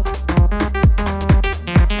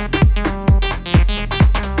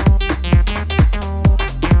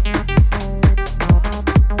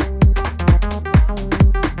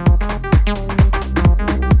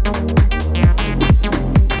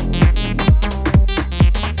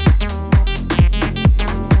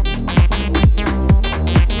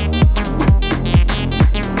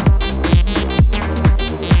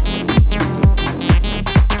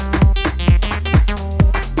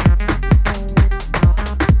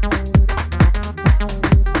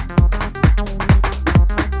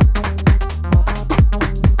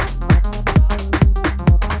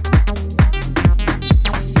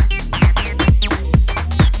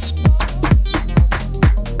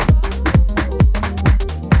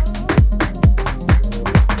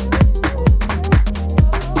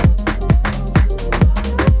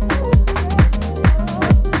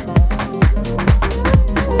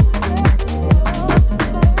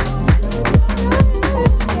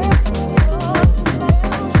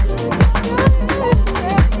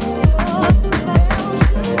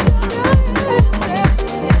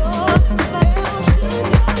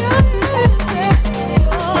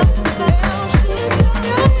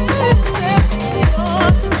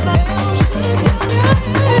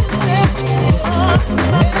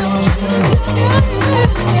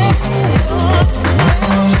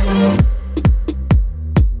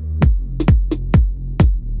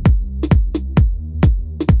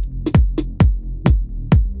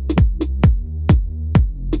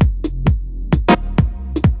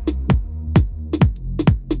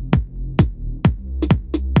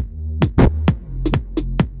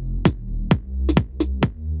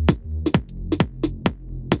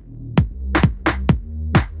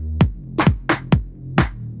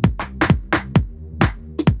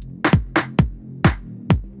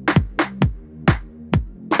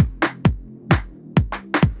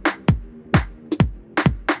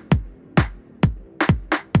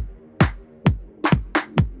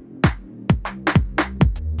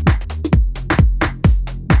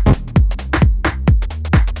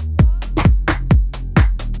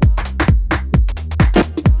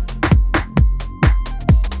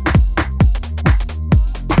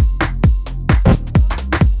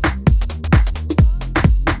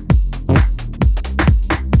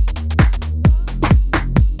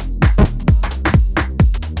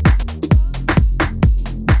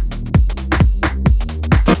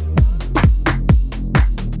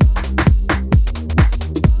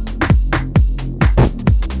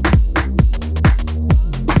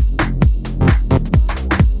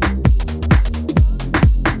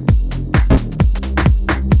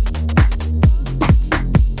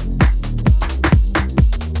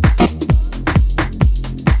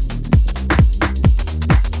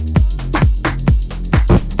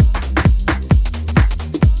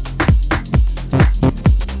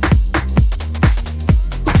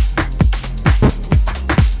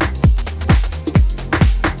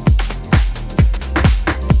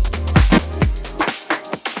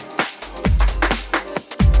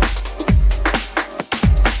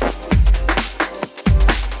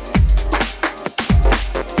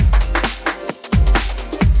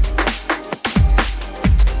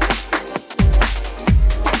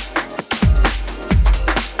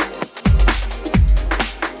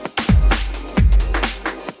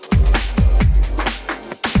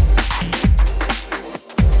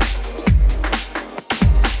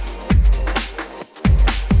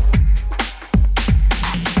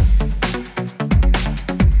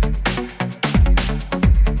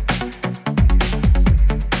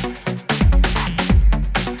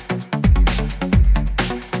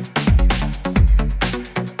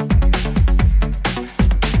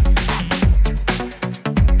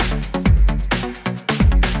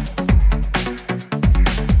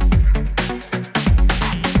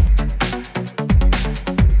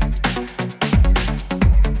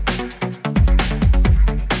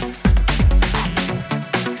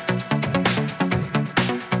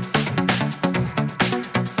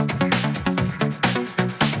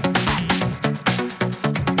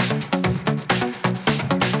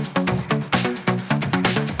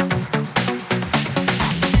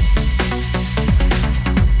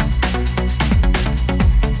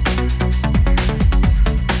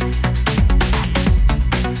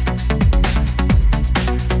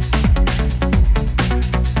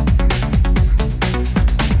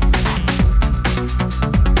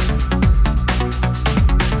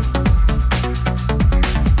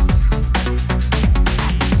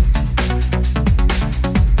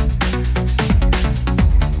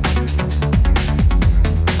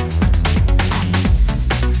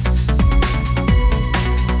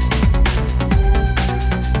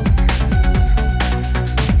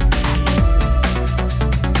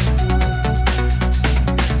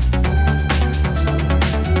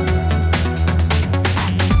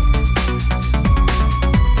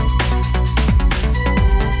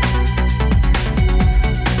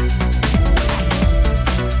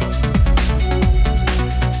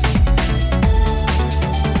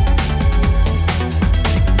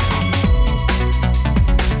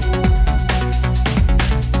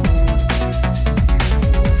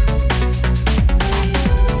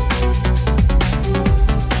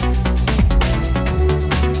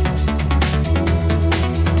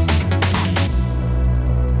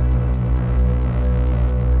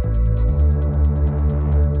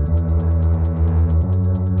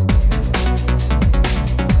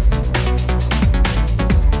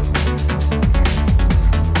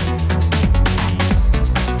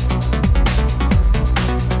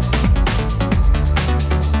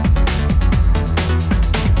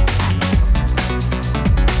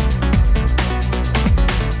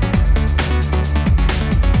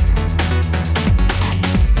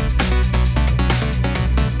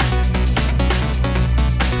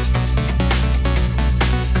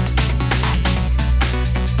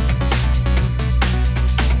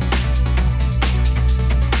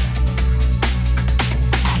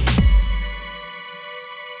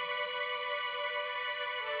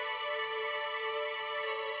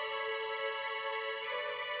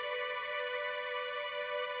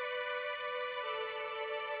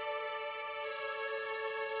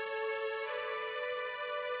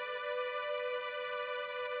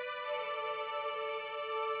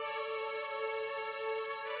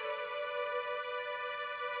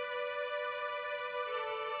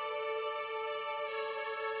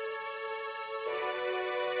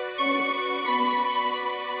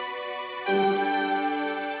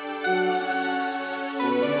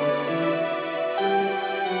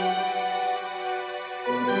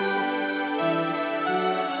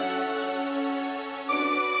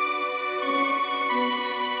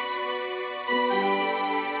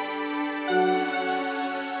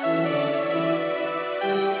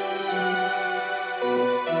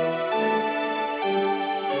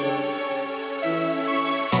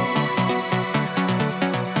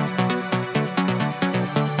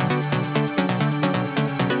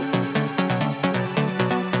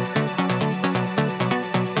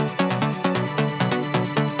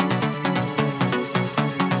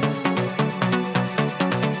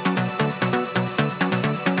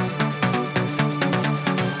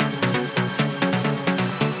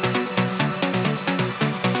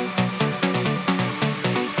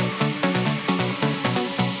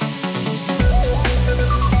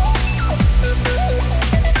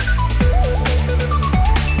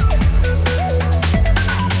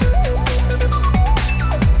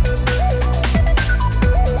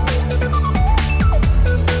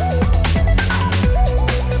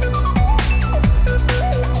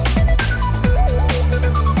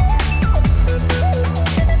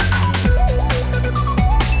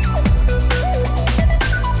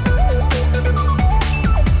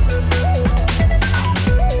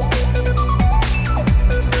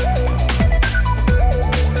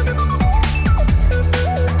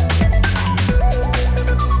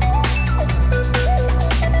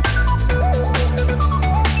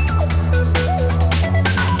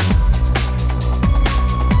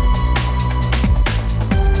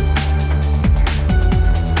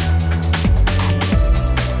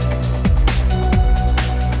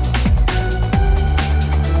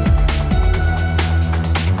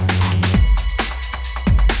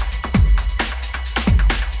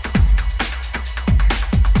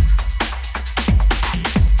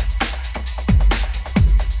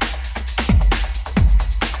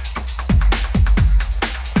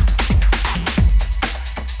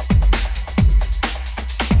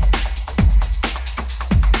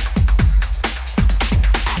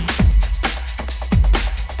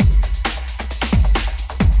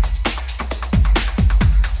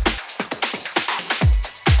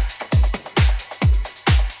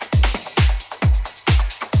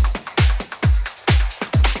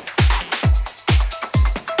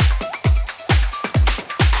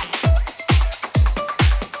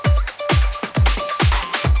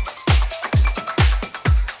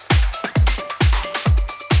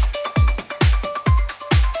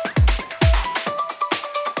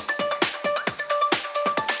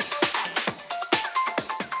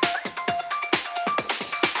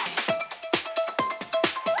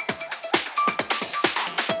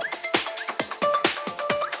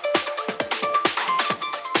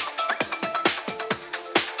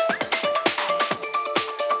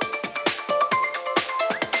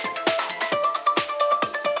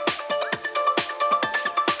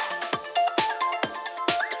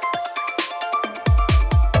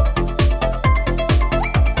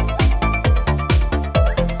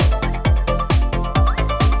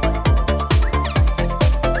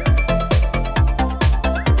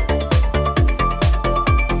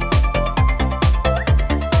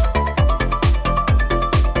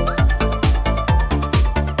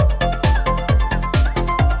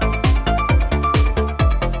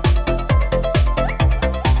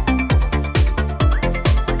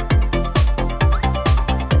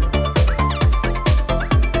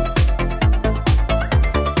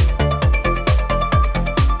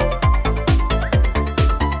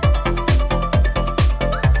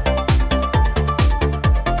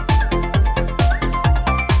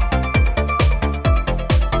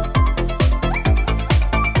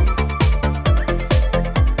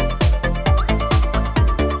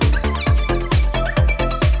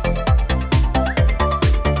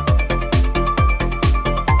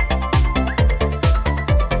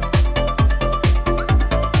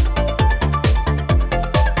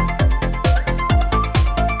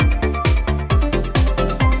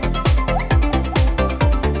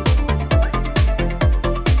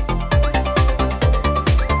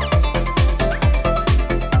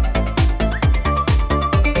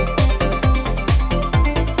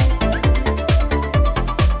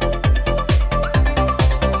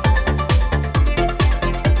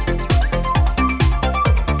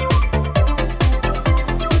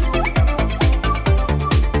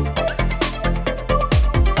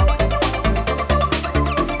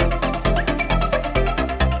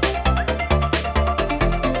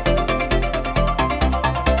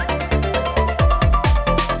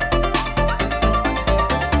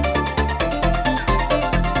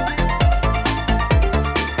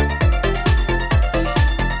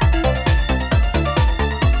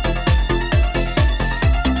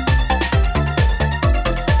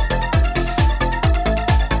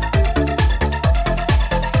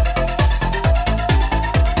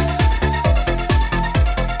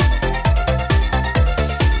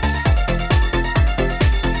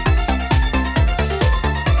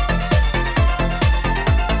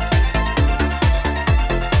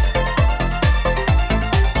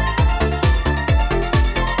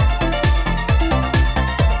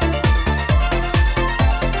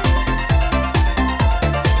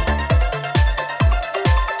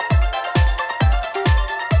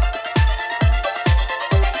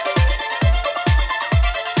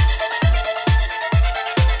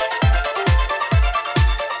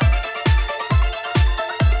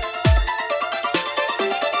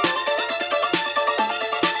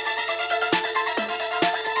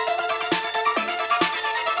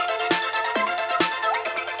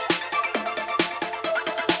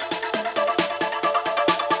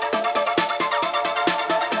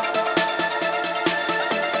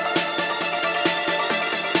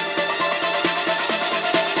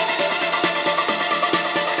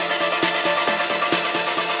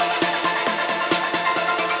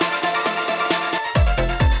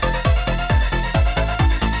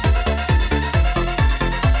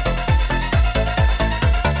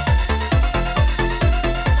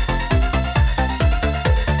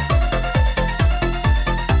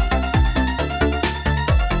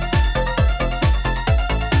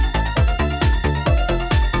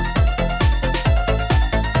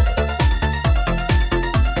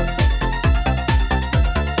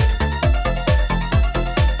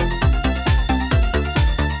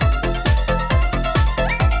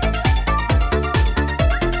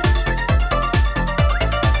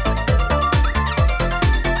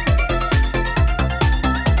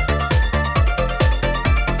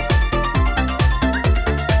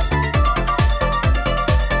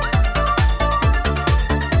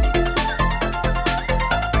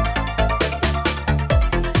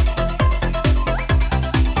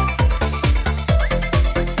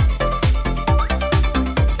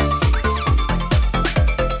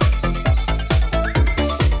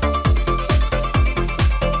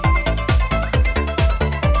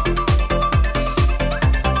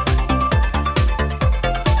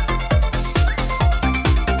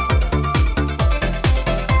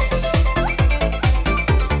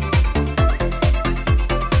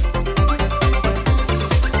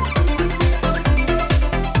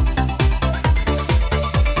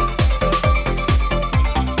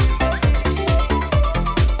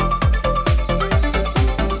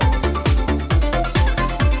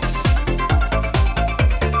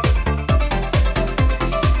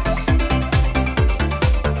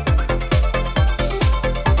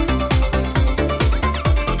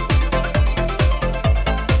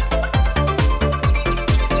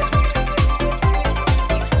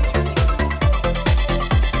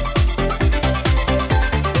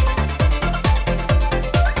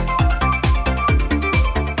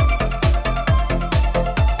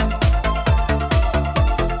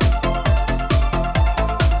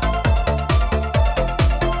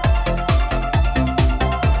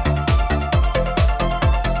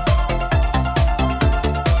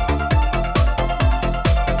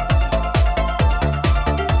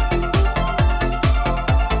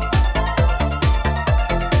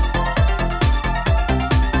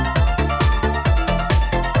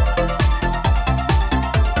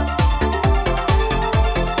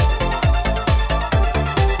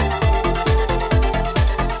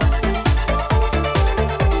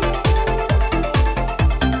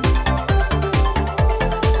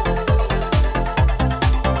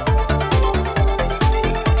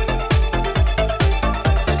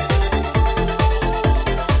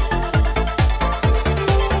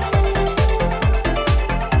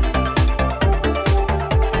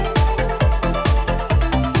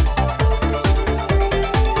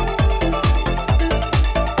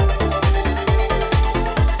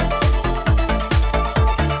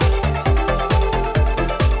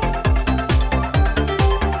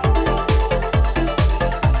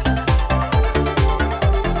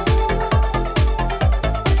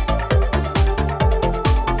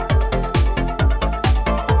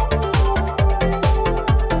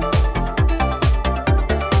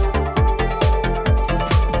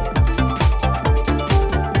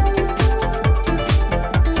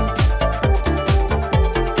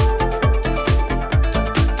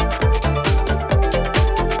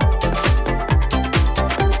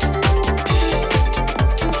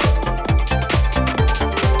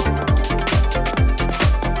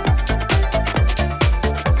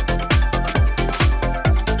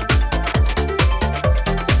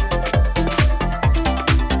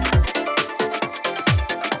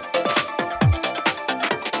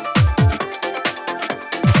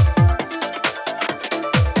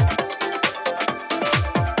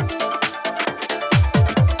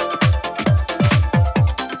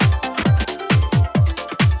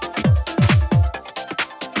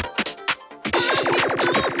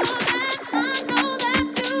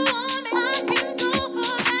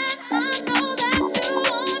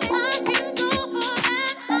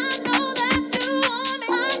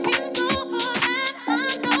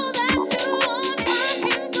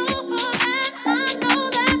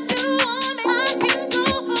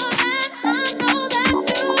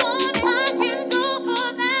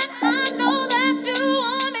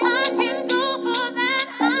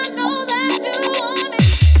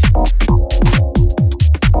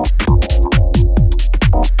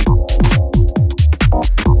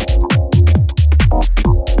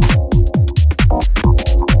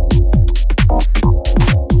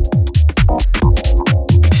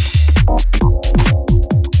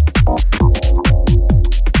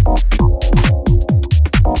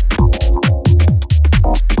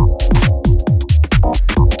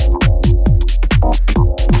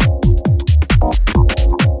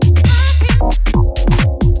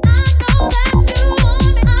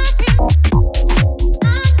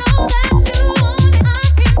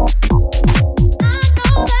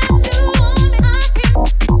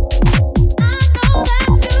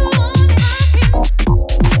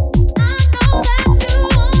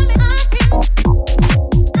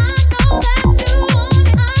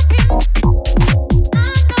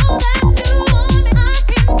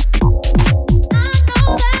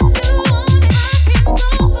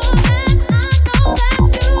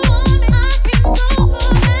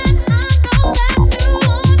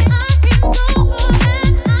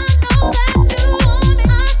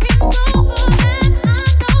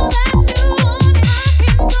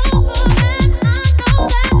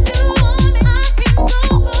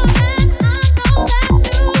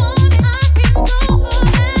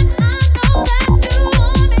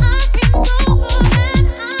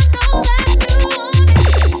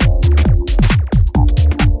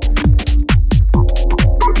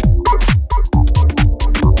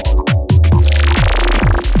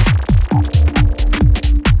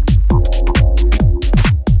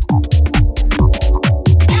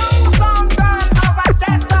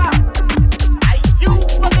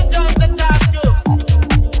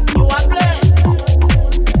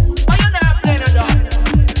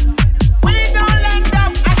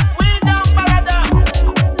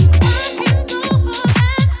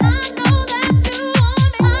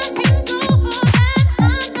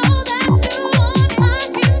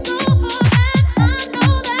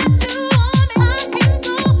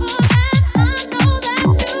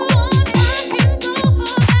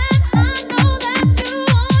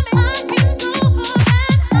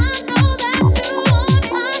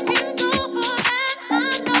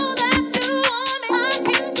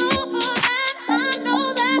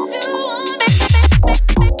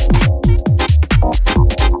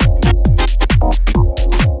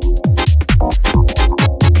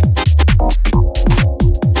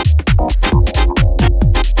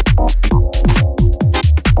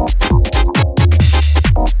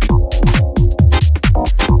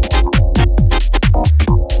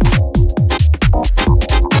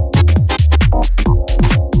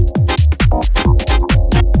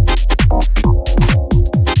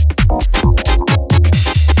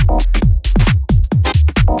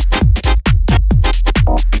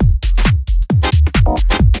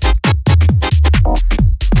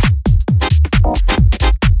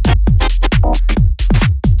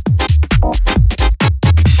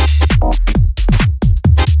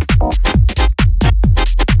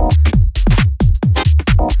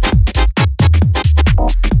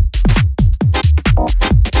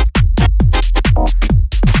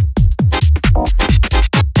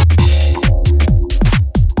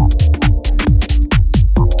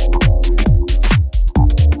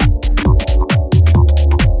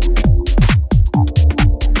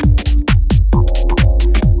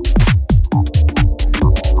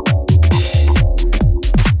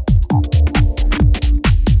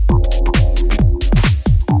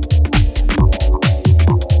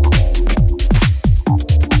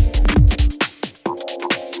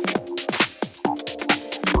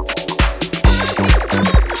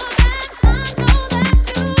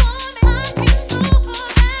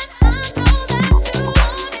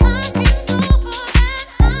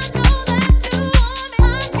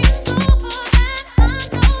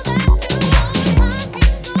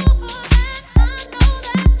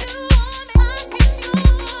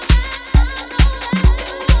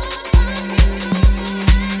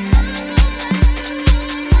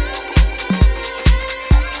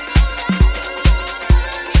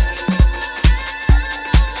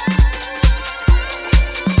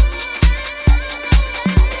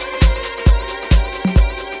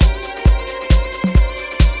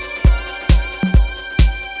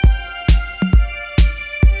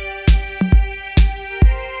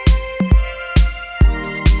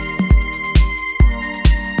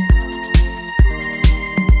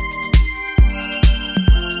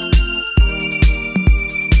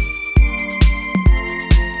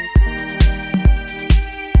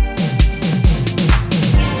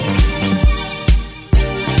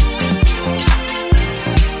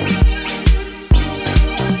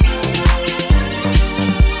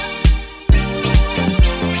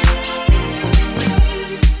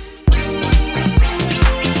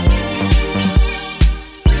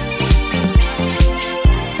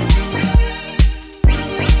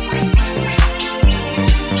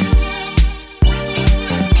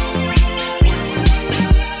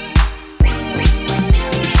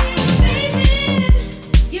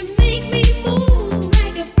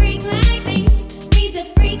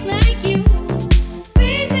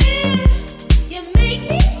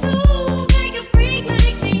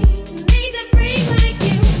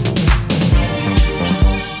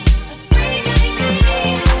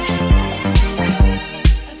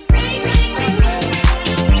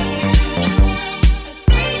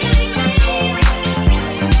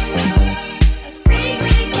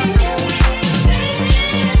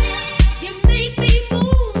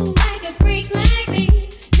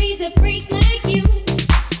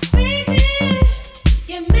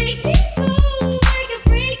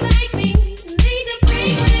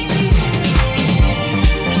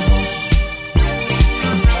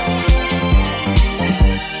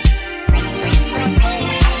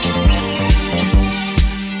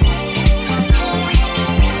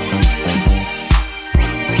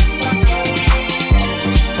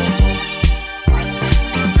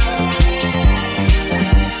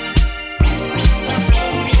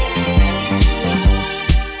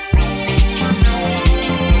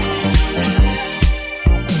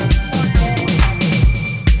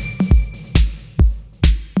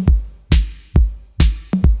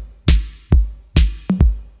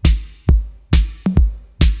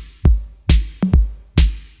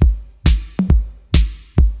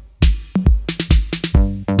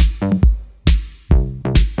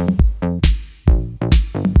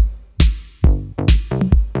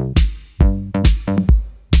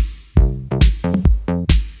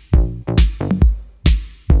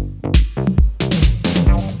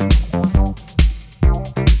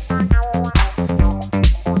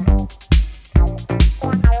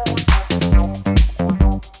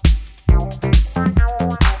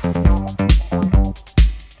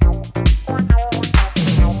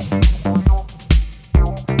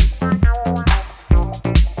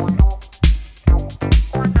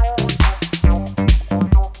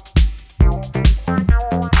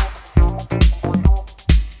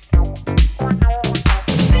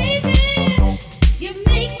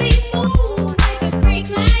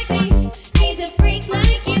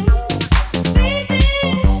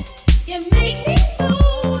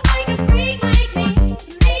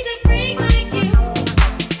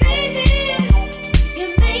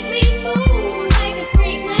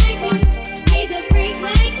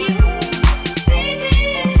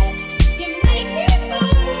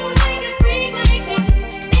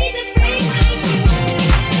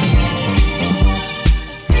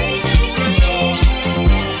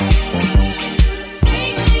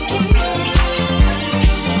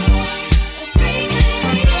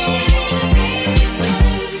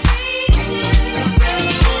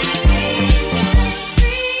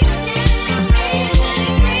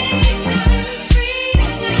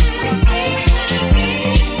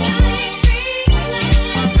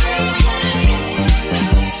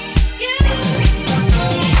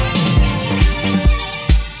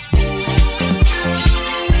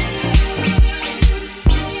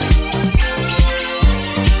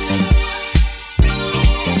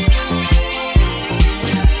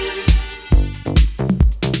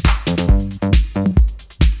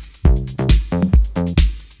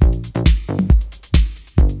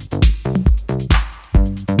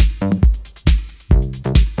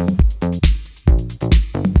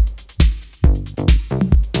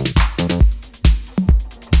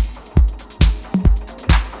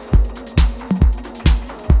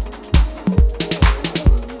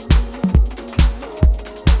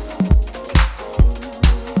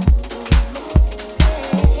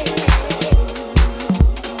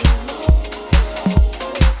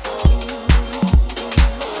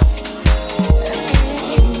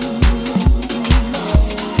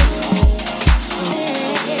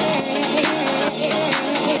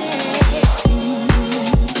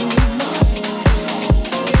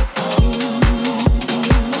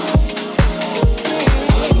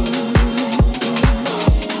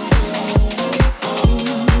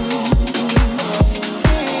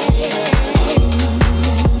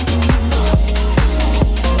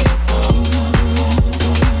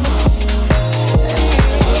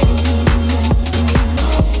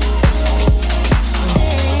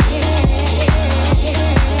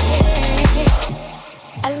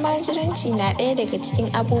 na ɗaya daga cikin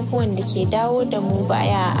abubuwan da ke dawo da mu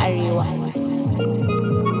baya a arewa.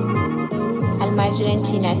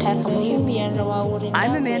 Almajiranci na taka muhimmiyar rawa wurin.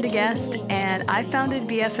 I'm Amanda Guest, and I founded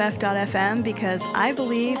BFF.FM because I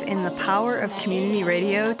believe in the power of community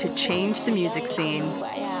radio to change the music scene.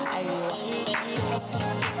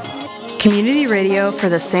 Community radio for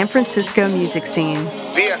the San Francisco music scene.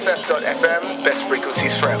 BFF.FM, best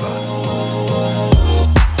frequencies forever.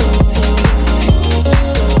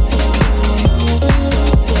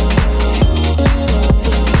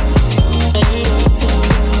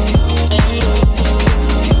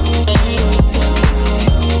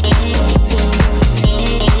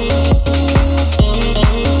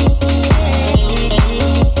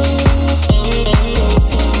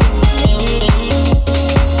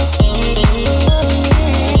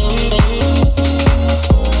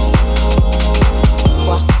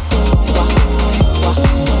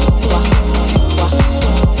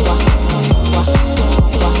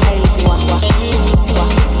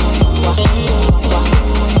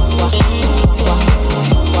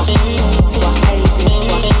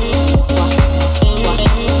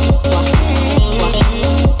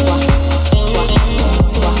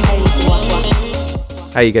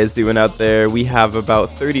 How you guys doing out there? We have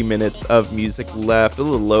about 30 minutes of music left, a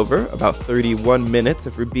little over, about 31 minutes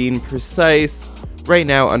if we're being precise. Right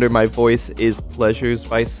now, under my voice is Pleasures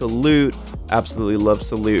by Salute. Absolutely love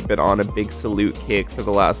Salute. Been on a big Salute kick for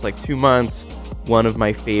the last 2 months. One of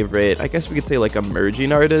my favorite, I guess we could say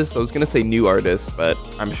emerging artists. I was going to say new artists, but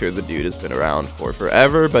I'm sure the dude has been around for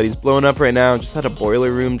forever, but he's blown up right now. Just had a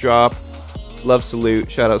Boiler Room drop. Love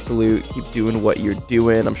Salute. Shout out Salute. Keep doing what you're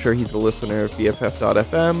doing. I'm sure he's a listener of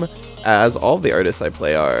BFF.FM, as all the artists I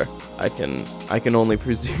play are. I can only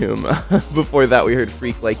presume. Before that, we heard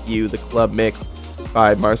Freak Like You, the club mix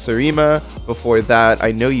by Marsarima. Before that,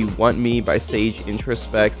 I Know You Want Me by Sage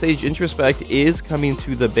Introspect. Sage Introspect is coming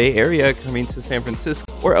to the Bay Area, coming to San Francisco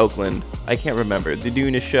or Oakland. I can't remember. They're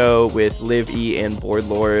doing a show with Liv E and Board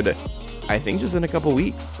Lord, I think just in a couple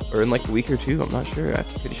weeks, or in a week or two. I'm not sure. I'm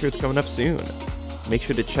pretty sure it's coming up soon. Make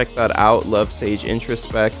sure to check that out. Love Sage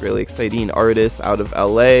Introspect. Really exciting artist out of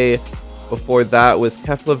LA. Before that was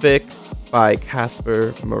Keflavik by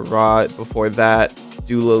Casper Marat. Before that,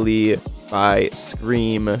 Doolally by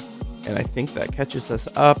Scream. And I think that catches us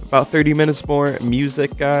up. About 30 minutes more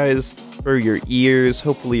music, guys, for your ears.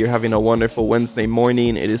 Hopefully you're having a wonderful Wednesday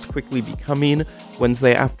morning. It is quickly becoming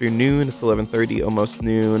Wednesday afternoon. It's 11:30, almost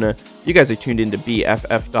noon. You guys are tuned into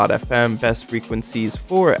BFF.FM, best frequencies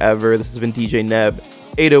forever. This has been DJ Neb,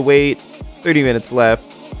 808, 30 minutes left.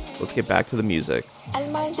 Let's get back to the music.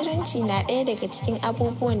 Almajiranci na ɗaya daga cikin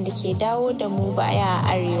abubuwan da ke dawo da mu baya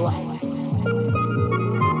a arewa.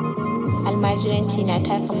 Almajiranci na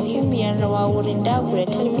taka muhimmiyar rawa wurin dagula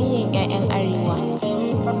tarbiyyar 'ya'yan arewa.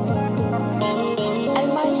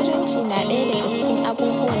 Almajiranci na ɗaya daga cikin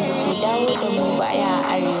abubuwan da ke dawo da mu baya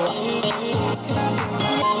a arewa.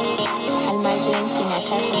 Almajiranci na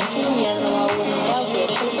taka muhimmiyar rawa wurin dagula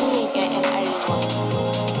tarbiyyar 'ya'yan arewa.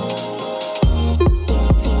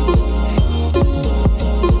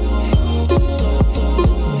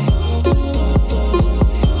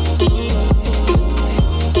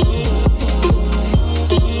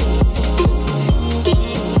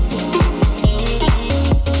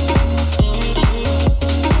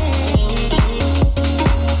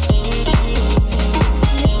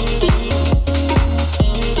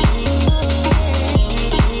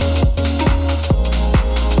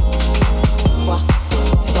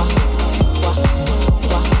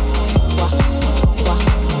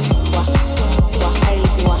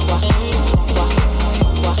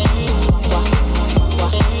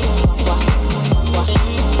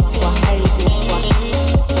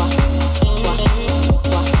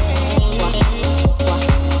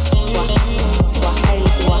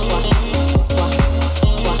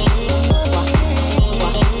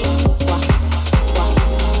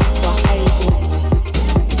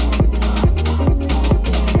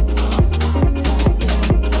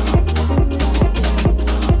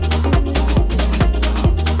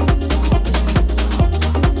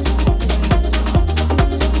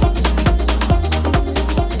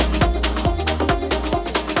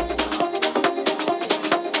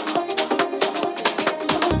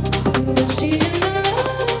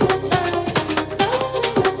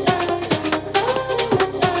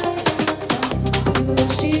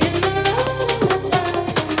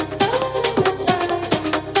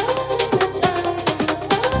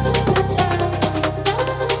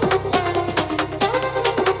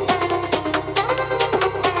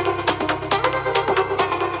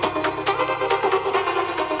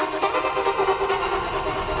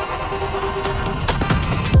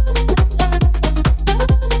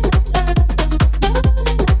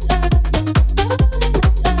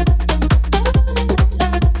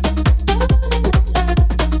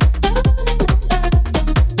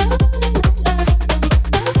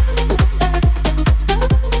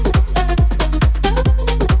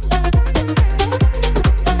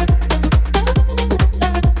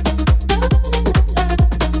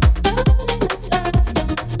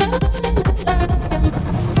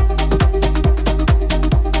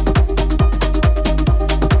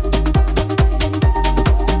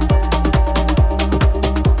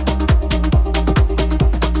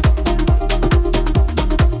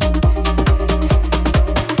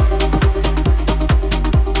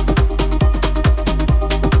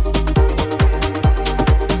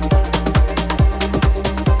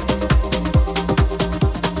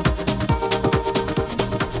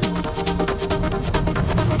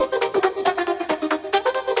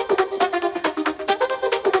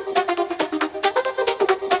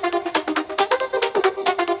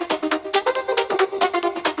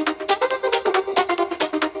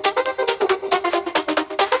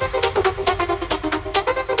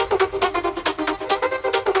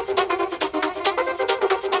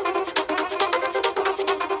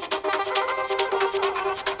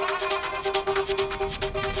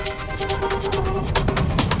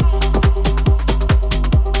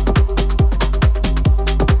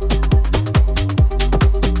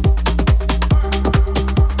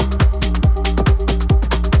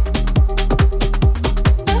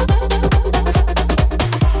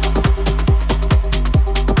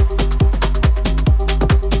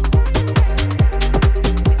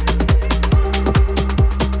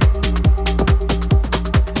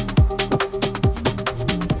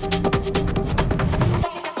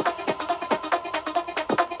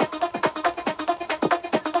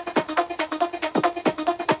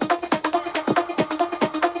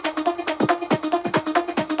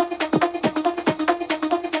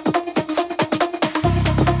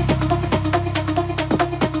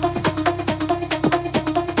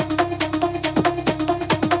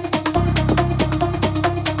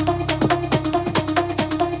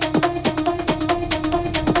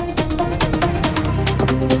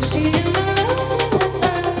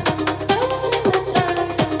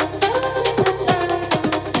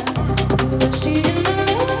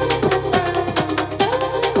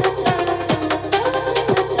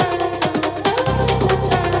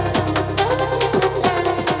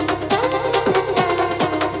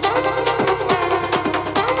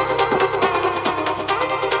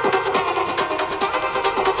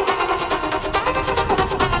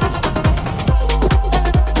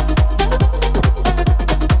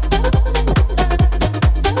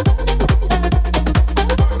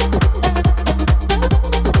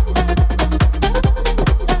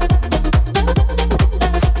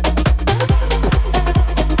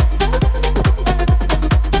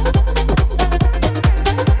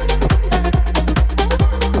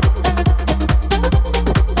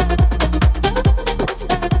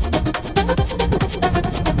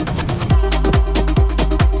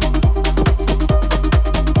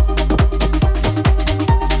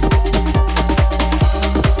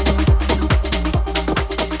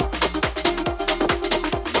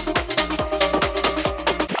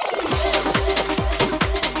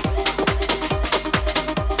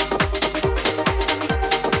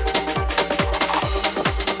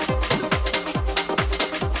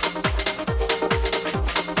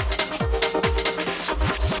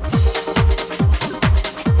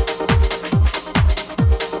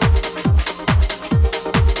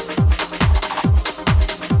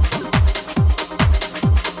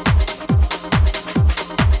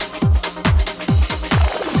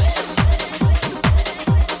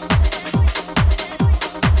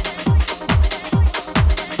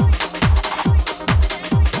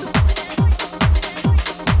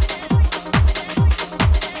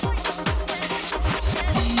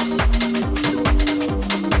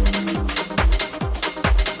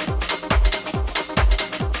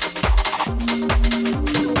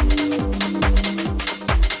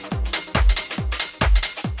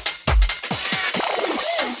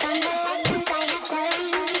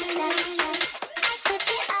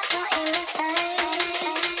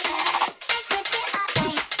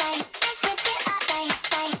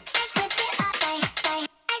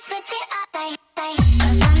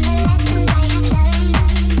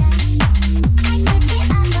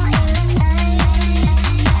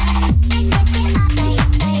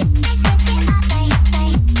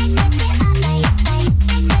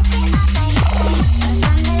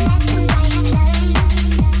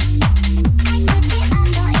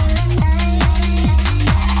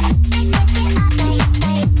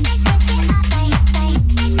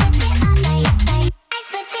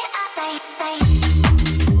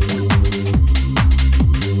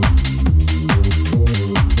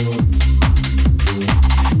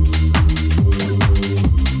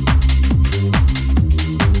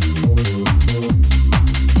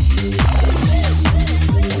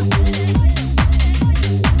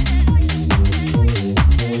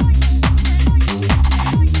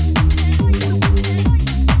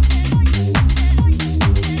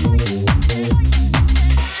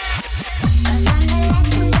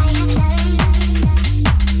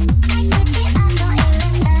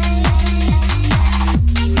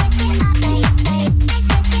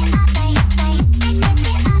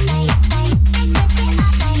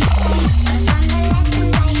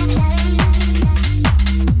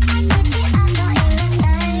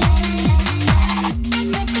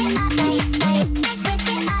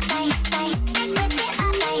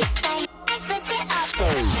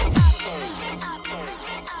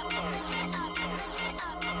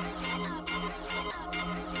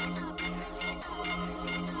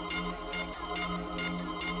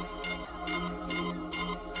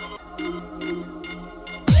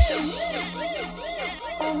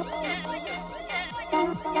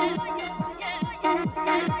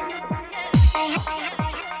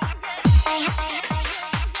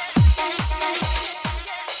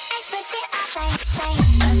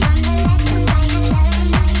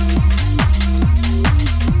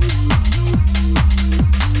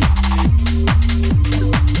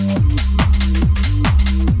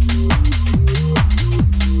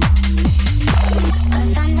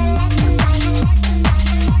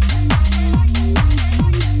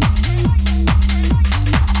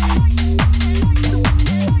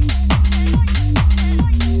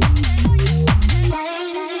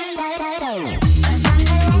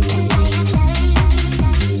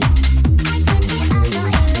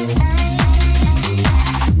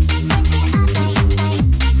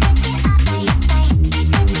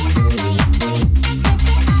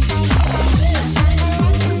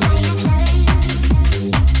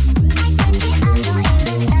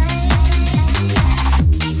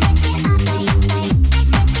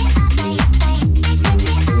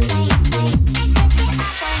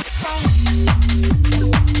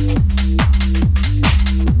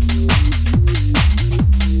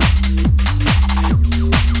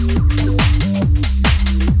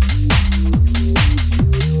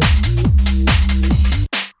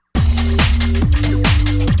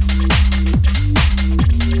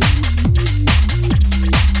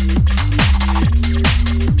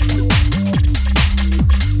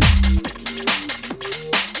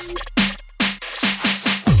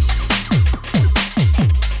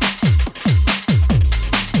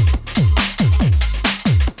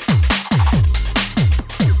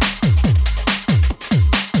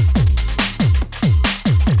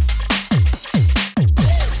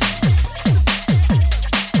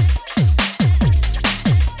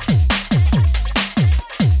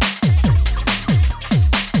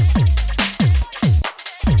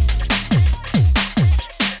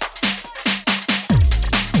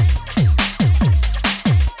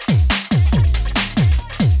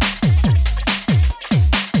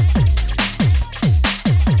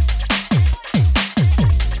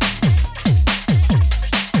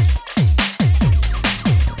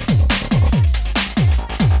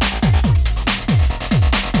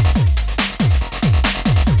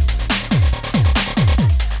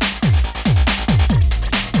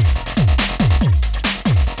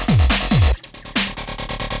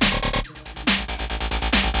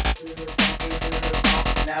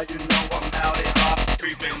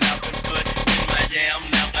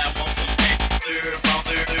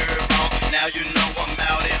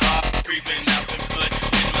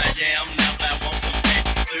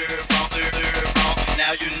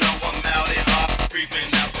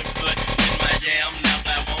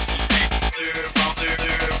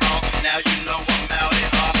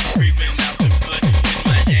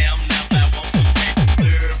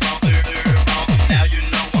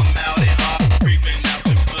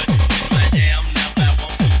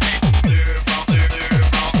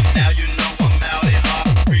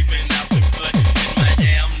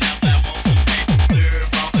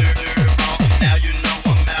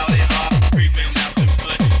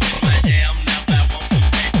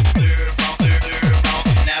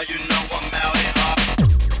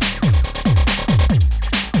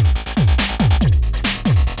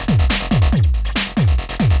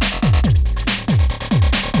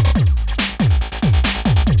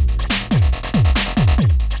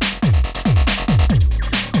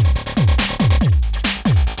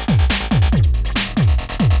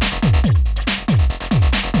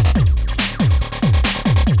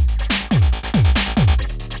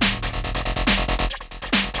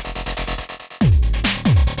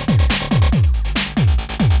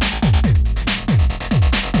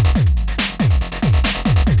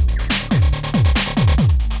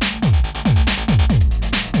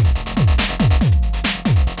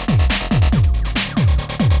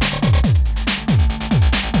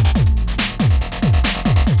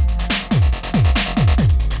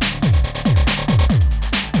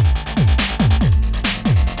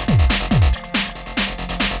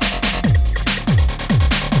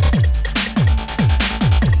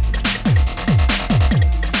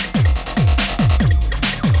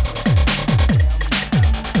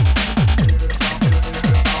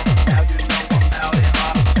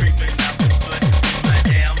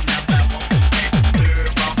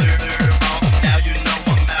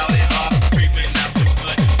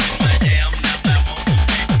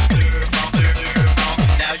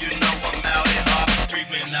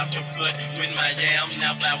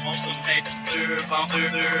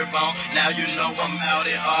 Now you know I'm out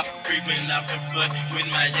it hard, creeping up the foot with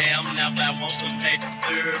my jam. Now I want some taste,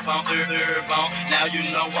 serve on. Now you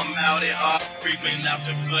know I'm out it hard. creeping out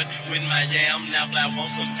the foot with my yam. Now I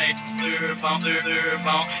want some pay. Serve on, serve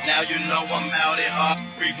on. Now you know I'm out at heart.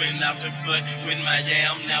 Creeping out the foot with my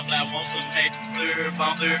yam. Now I want some pay. Serve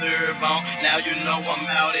on, serve on. Now you know I'm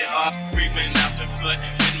out at heart. Creeping out the foot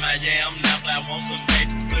with my yam. Now I want some pay.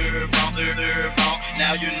 Serve on, serve on.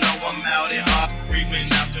 Now you know I'm out at heart. Creeping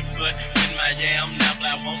out the foot with my yam. Now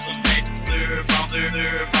I want some pay. Serve on,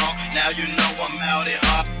 serve on. Now you know I'm out at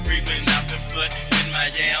heart. Creeping out the foot with my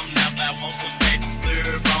yam. Now I want some pay.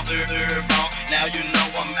 Serve on, serve on. Now you know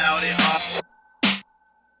I'm out at heart.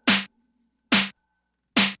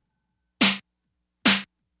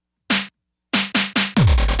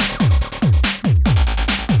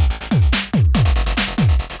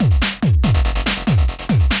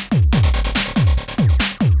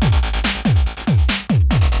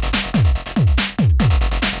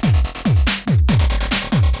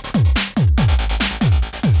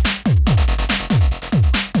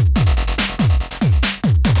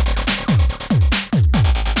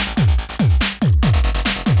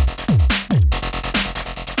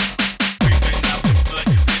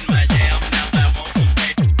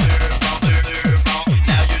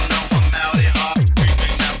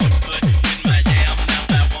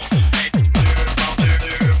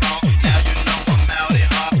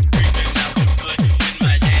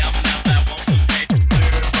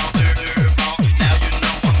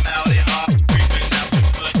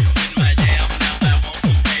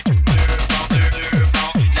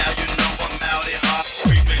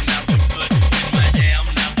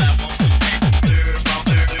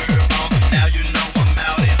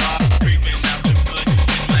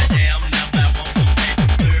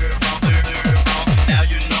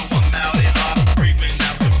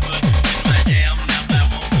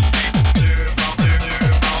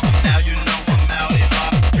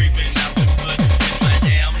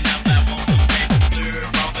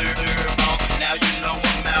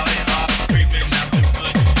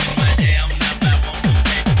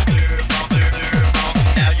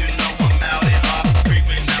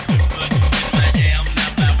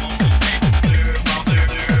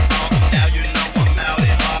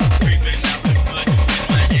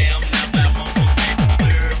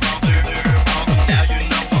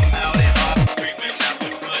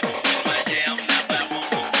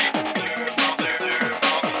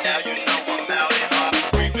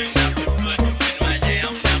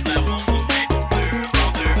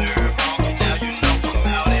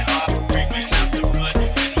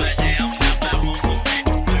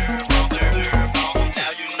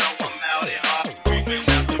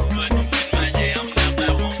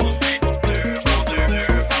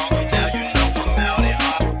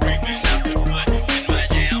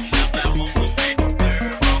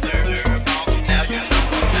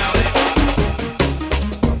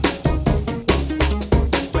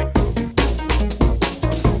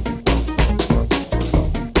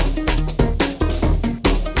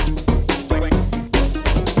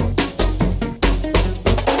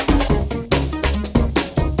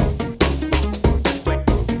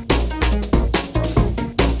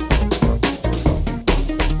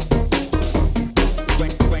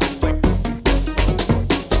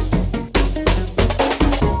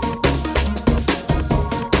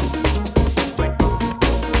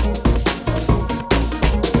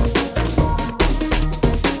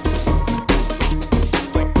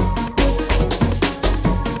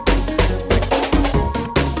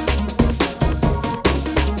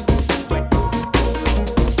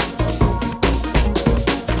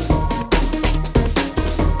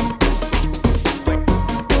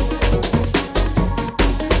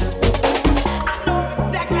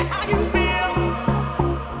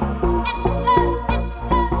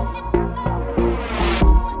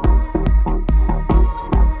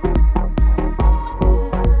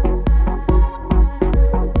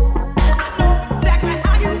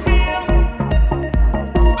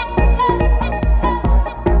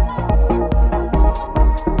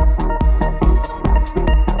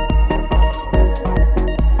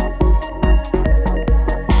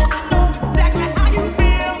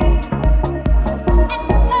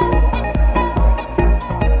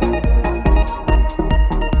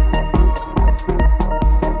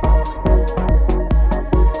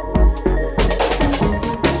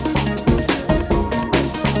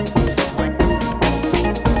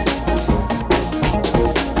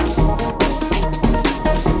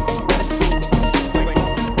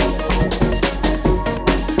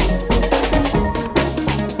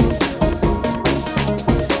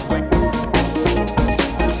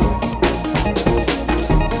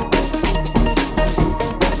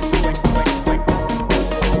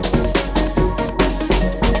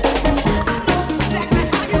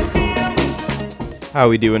 How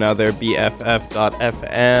we doing out there,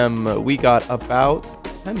 BFF.FM? We got about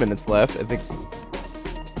 10 minutes left. I think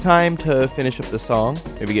time to finish up the song.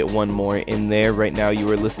 Maybe get one more in there. Right now you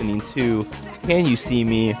are listening to Can You See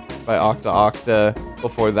Me by Octa Octa.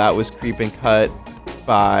 Before that was Creep and Cut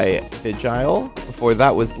by Vigile. Before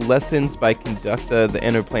that was Lessons by Conducta, the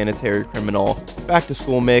Interplanetary Criminal. Back to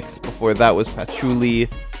School Mix. Before that was Patchouli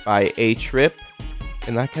by A-Trip.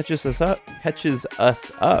 And that catches us up.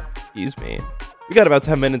 Excuse me. We got about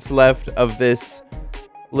 10 minutes left of this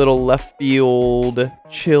little left field,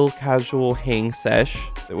 chill, casual hang sesh.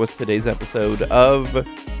 That was today's episode of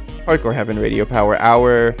Hardcore Heaven Radio Power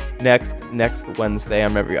Hour. Next Wednesday,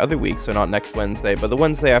 I'm every other week, so not next Wednesday, but the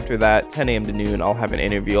Wednesday after that, 10 a.m. to noon, I'll have an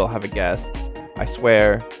interview, I'll have a guest. I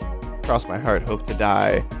swear, cross my heart, hope to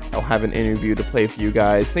die. I'll have an interview to play for you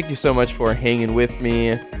guys. Thank you so much for hanging with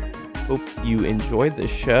me. Hope you enjoyed the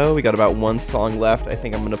show. We got about one song left. I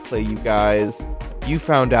think I'm going to play you guys You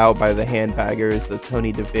Found Out by the Handbaggers, the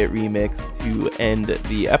Tony DeVitt remix, to end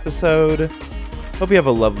the episode. Hope you have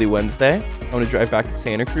a lovely Wednesday. I want to drive back to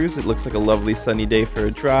Santa Cruz. It looks like a lovely sunny day for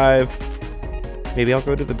a drive. Maybe I'll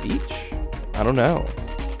go to the beach. I don't know.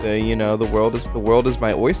 The world is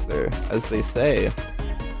my oyster, as they say.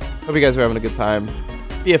 Hope you guys are having a good time.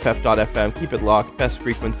 BFF.FM. Keep it locked. Best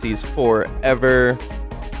frequencies forever.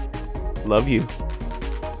 Love you.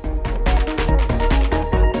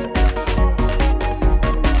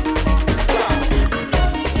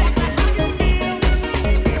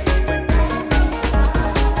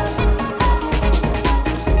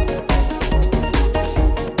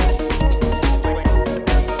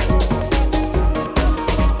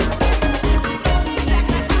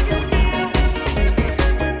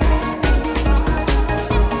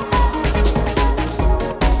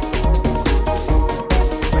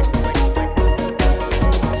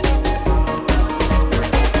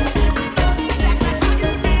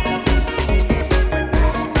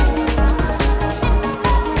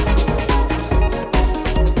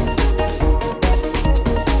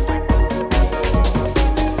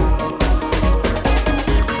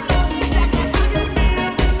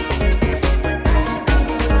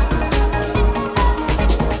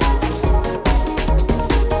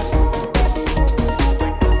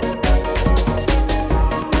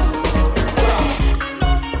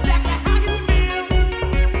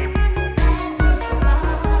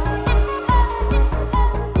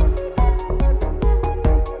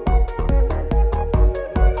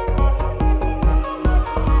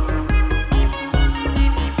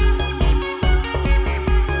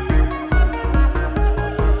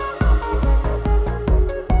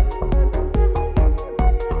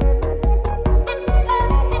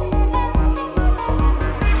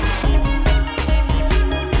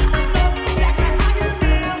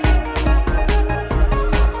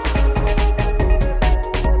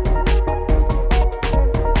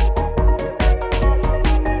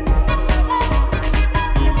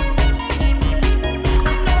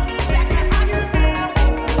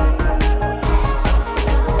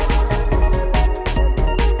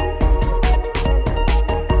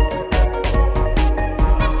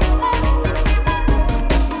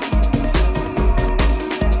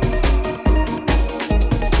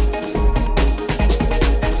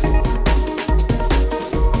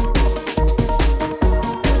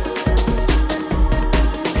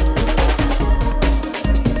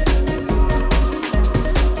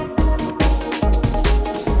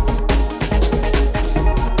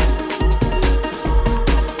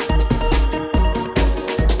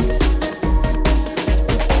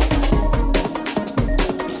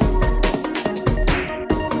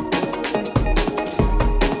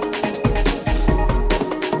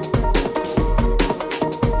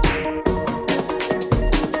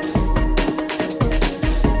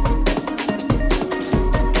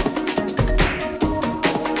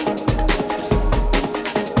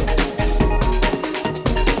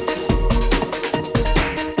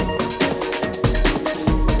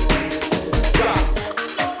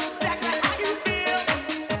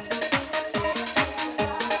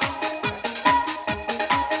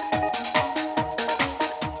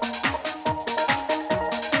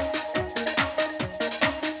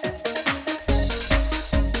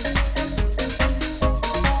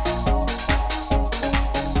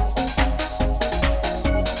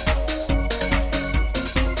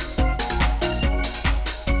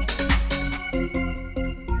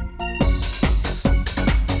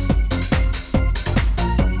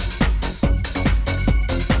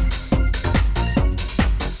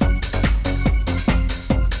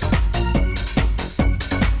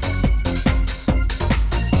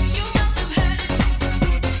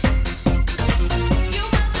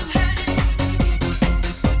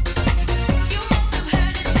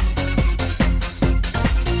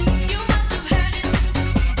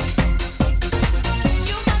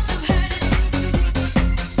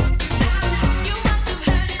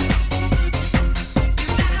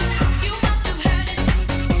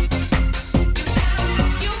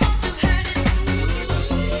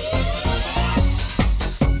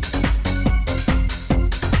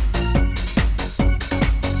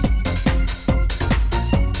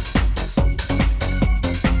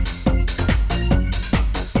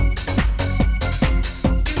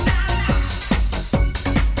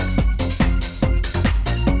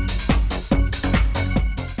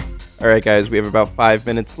 All right, guys, we have about 5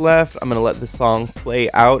 minutes left. I'm going to let this song play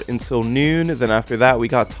out until noon. Then after that, we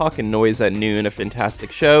got Talkin' Noise at noon, a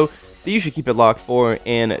fantastic show that you should keep it locked for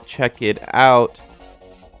and check it out.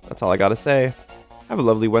 That's all I got to say. Have a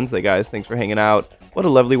lovely Wednesday, guys. Thanks for hanging out. What a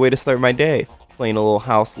lovely way to start my day. Playing a little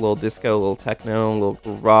house, a little disco, a little techno, a little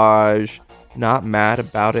garage. Not mad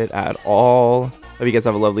about it at all. Hope you guys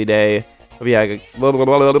have a lovely day. Hope you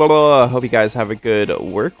guys have a good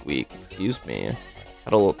work week. Excuse me.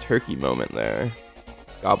 Had a little turkey moment there.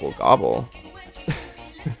 Gobble, gobble.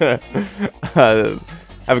 Have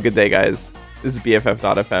a good day, guys. This is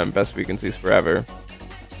BFF.FM, best frequencies forever.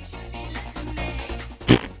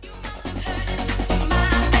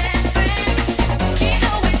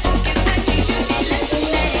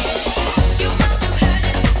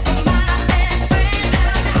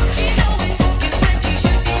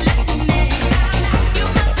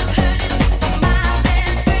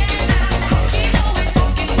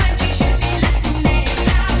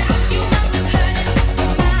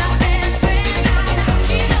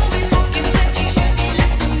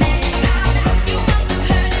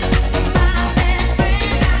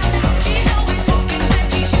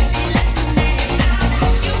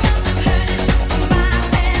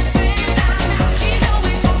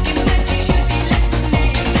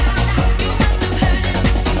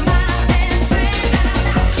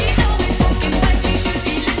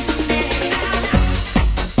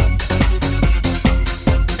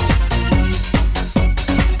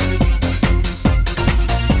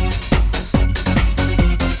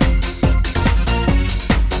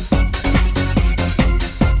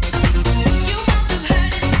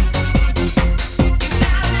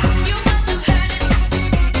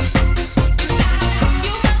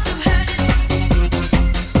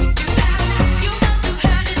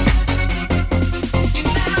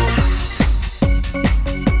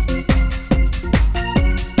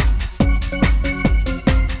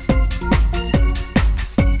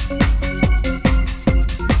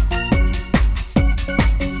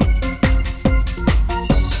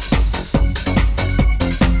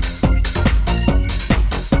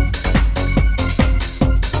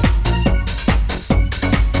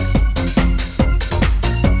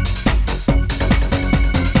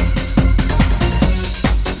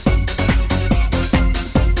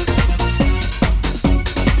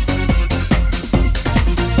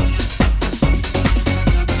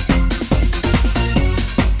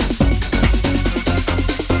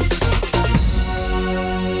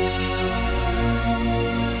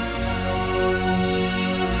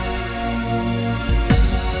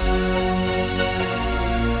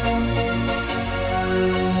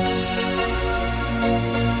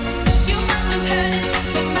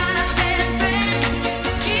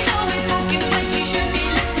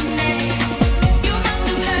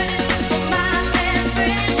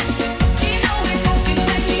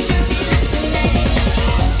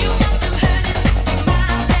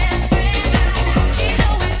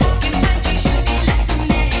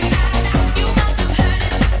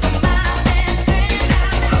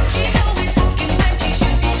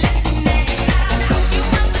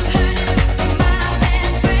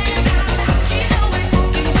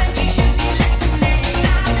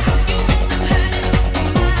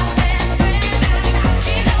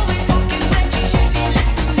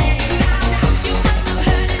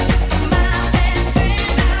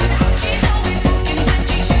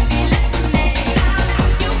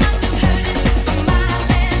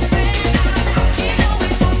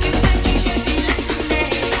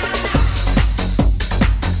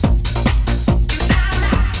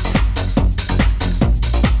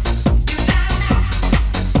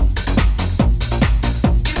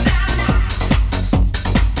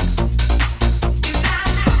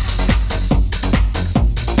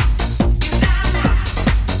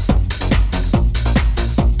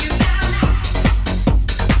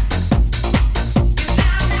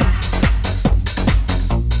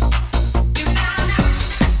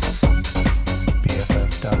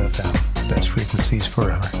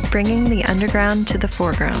 Forever. Bringing the underground to the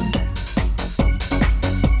foreground.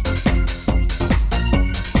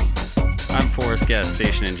 I'm Forrest Guest,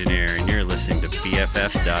 station engineer, and you're listening to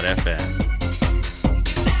BFF.FM.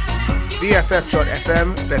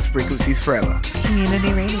 BFF.FM, best frequencies forever.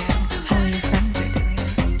 Community radio.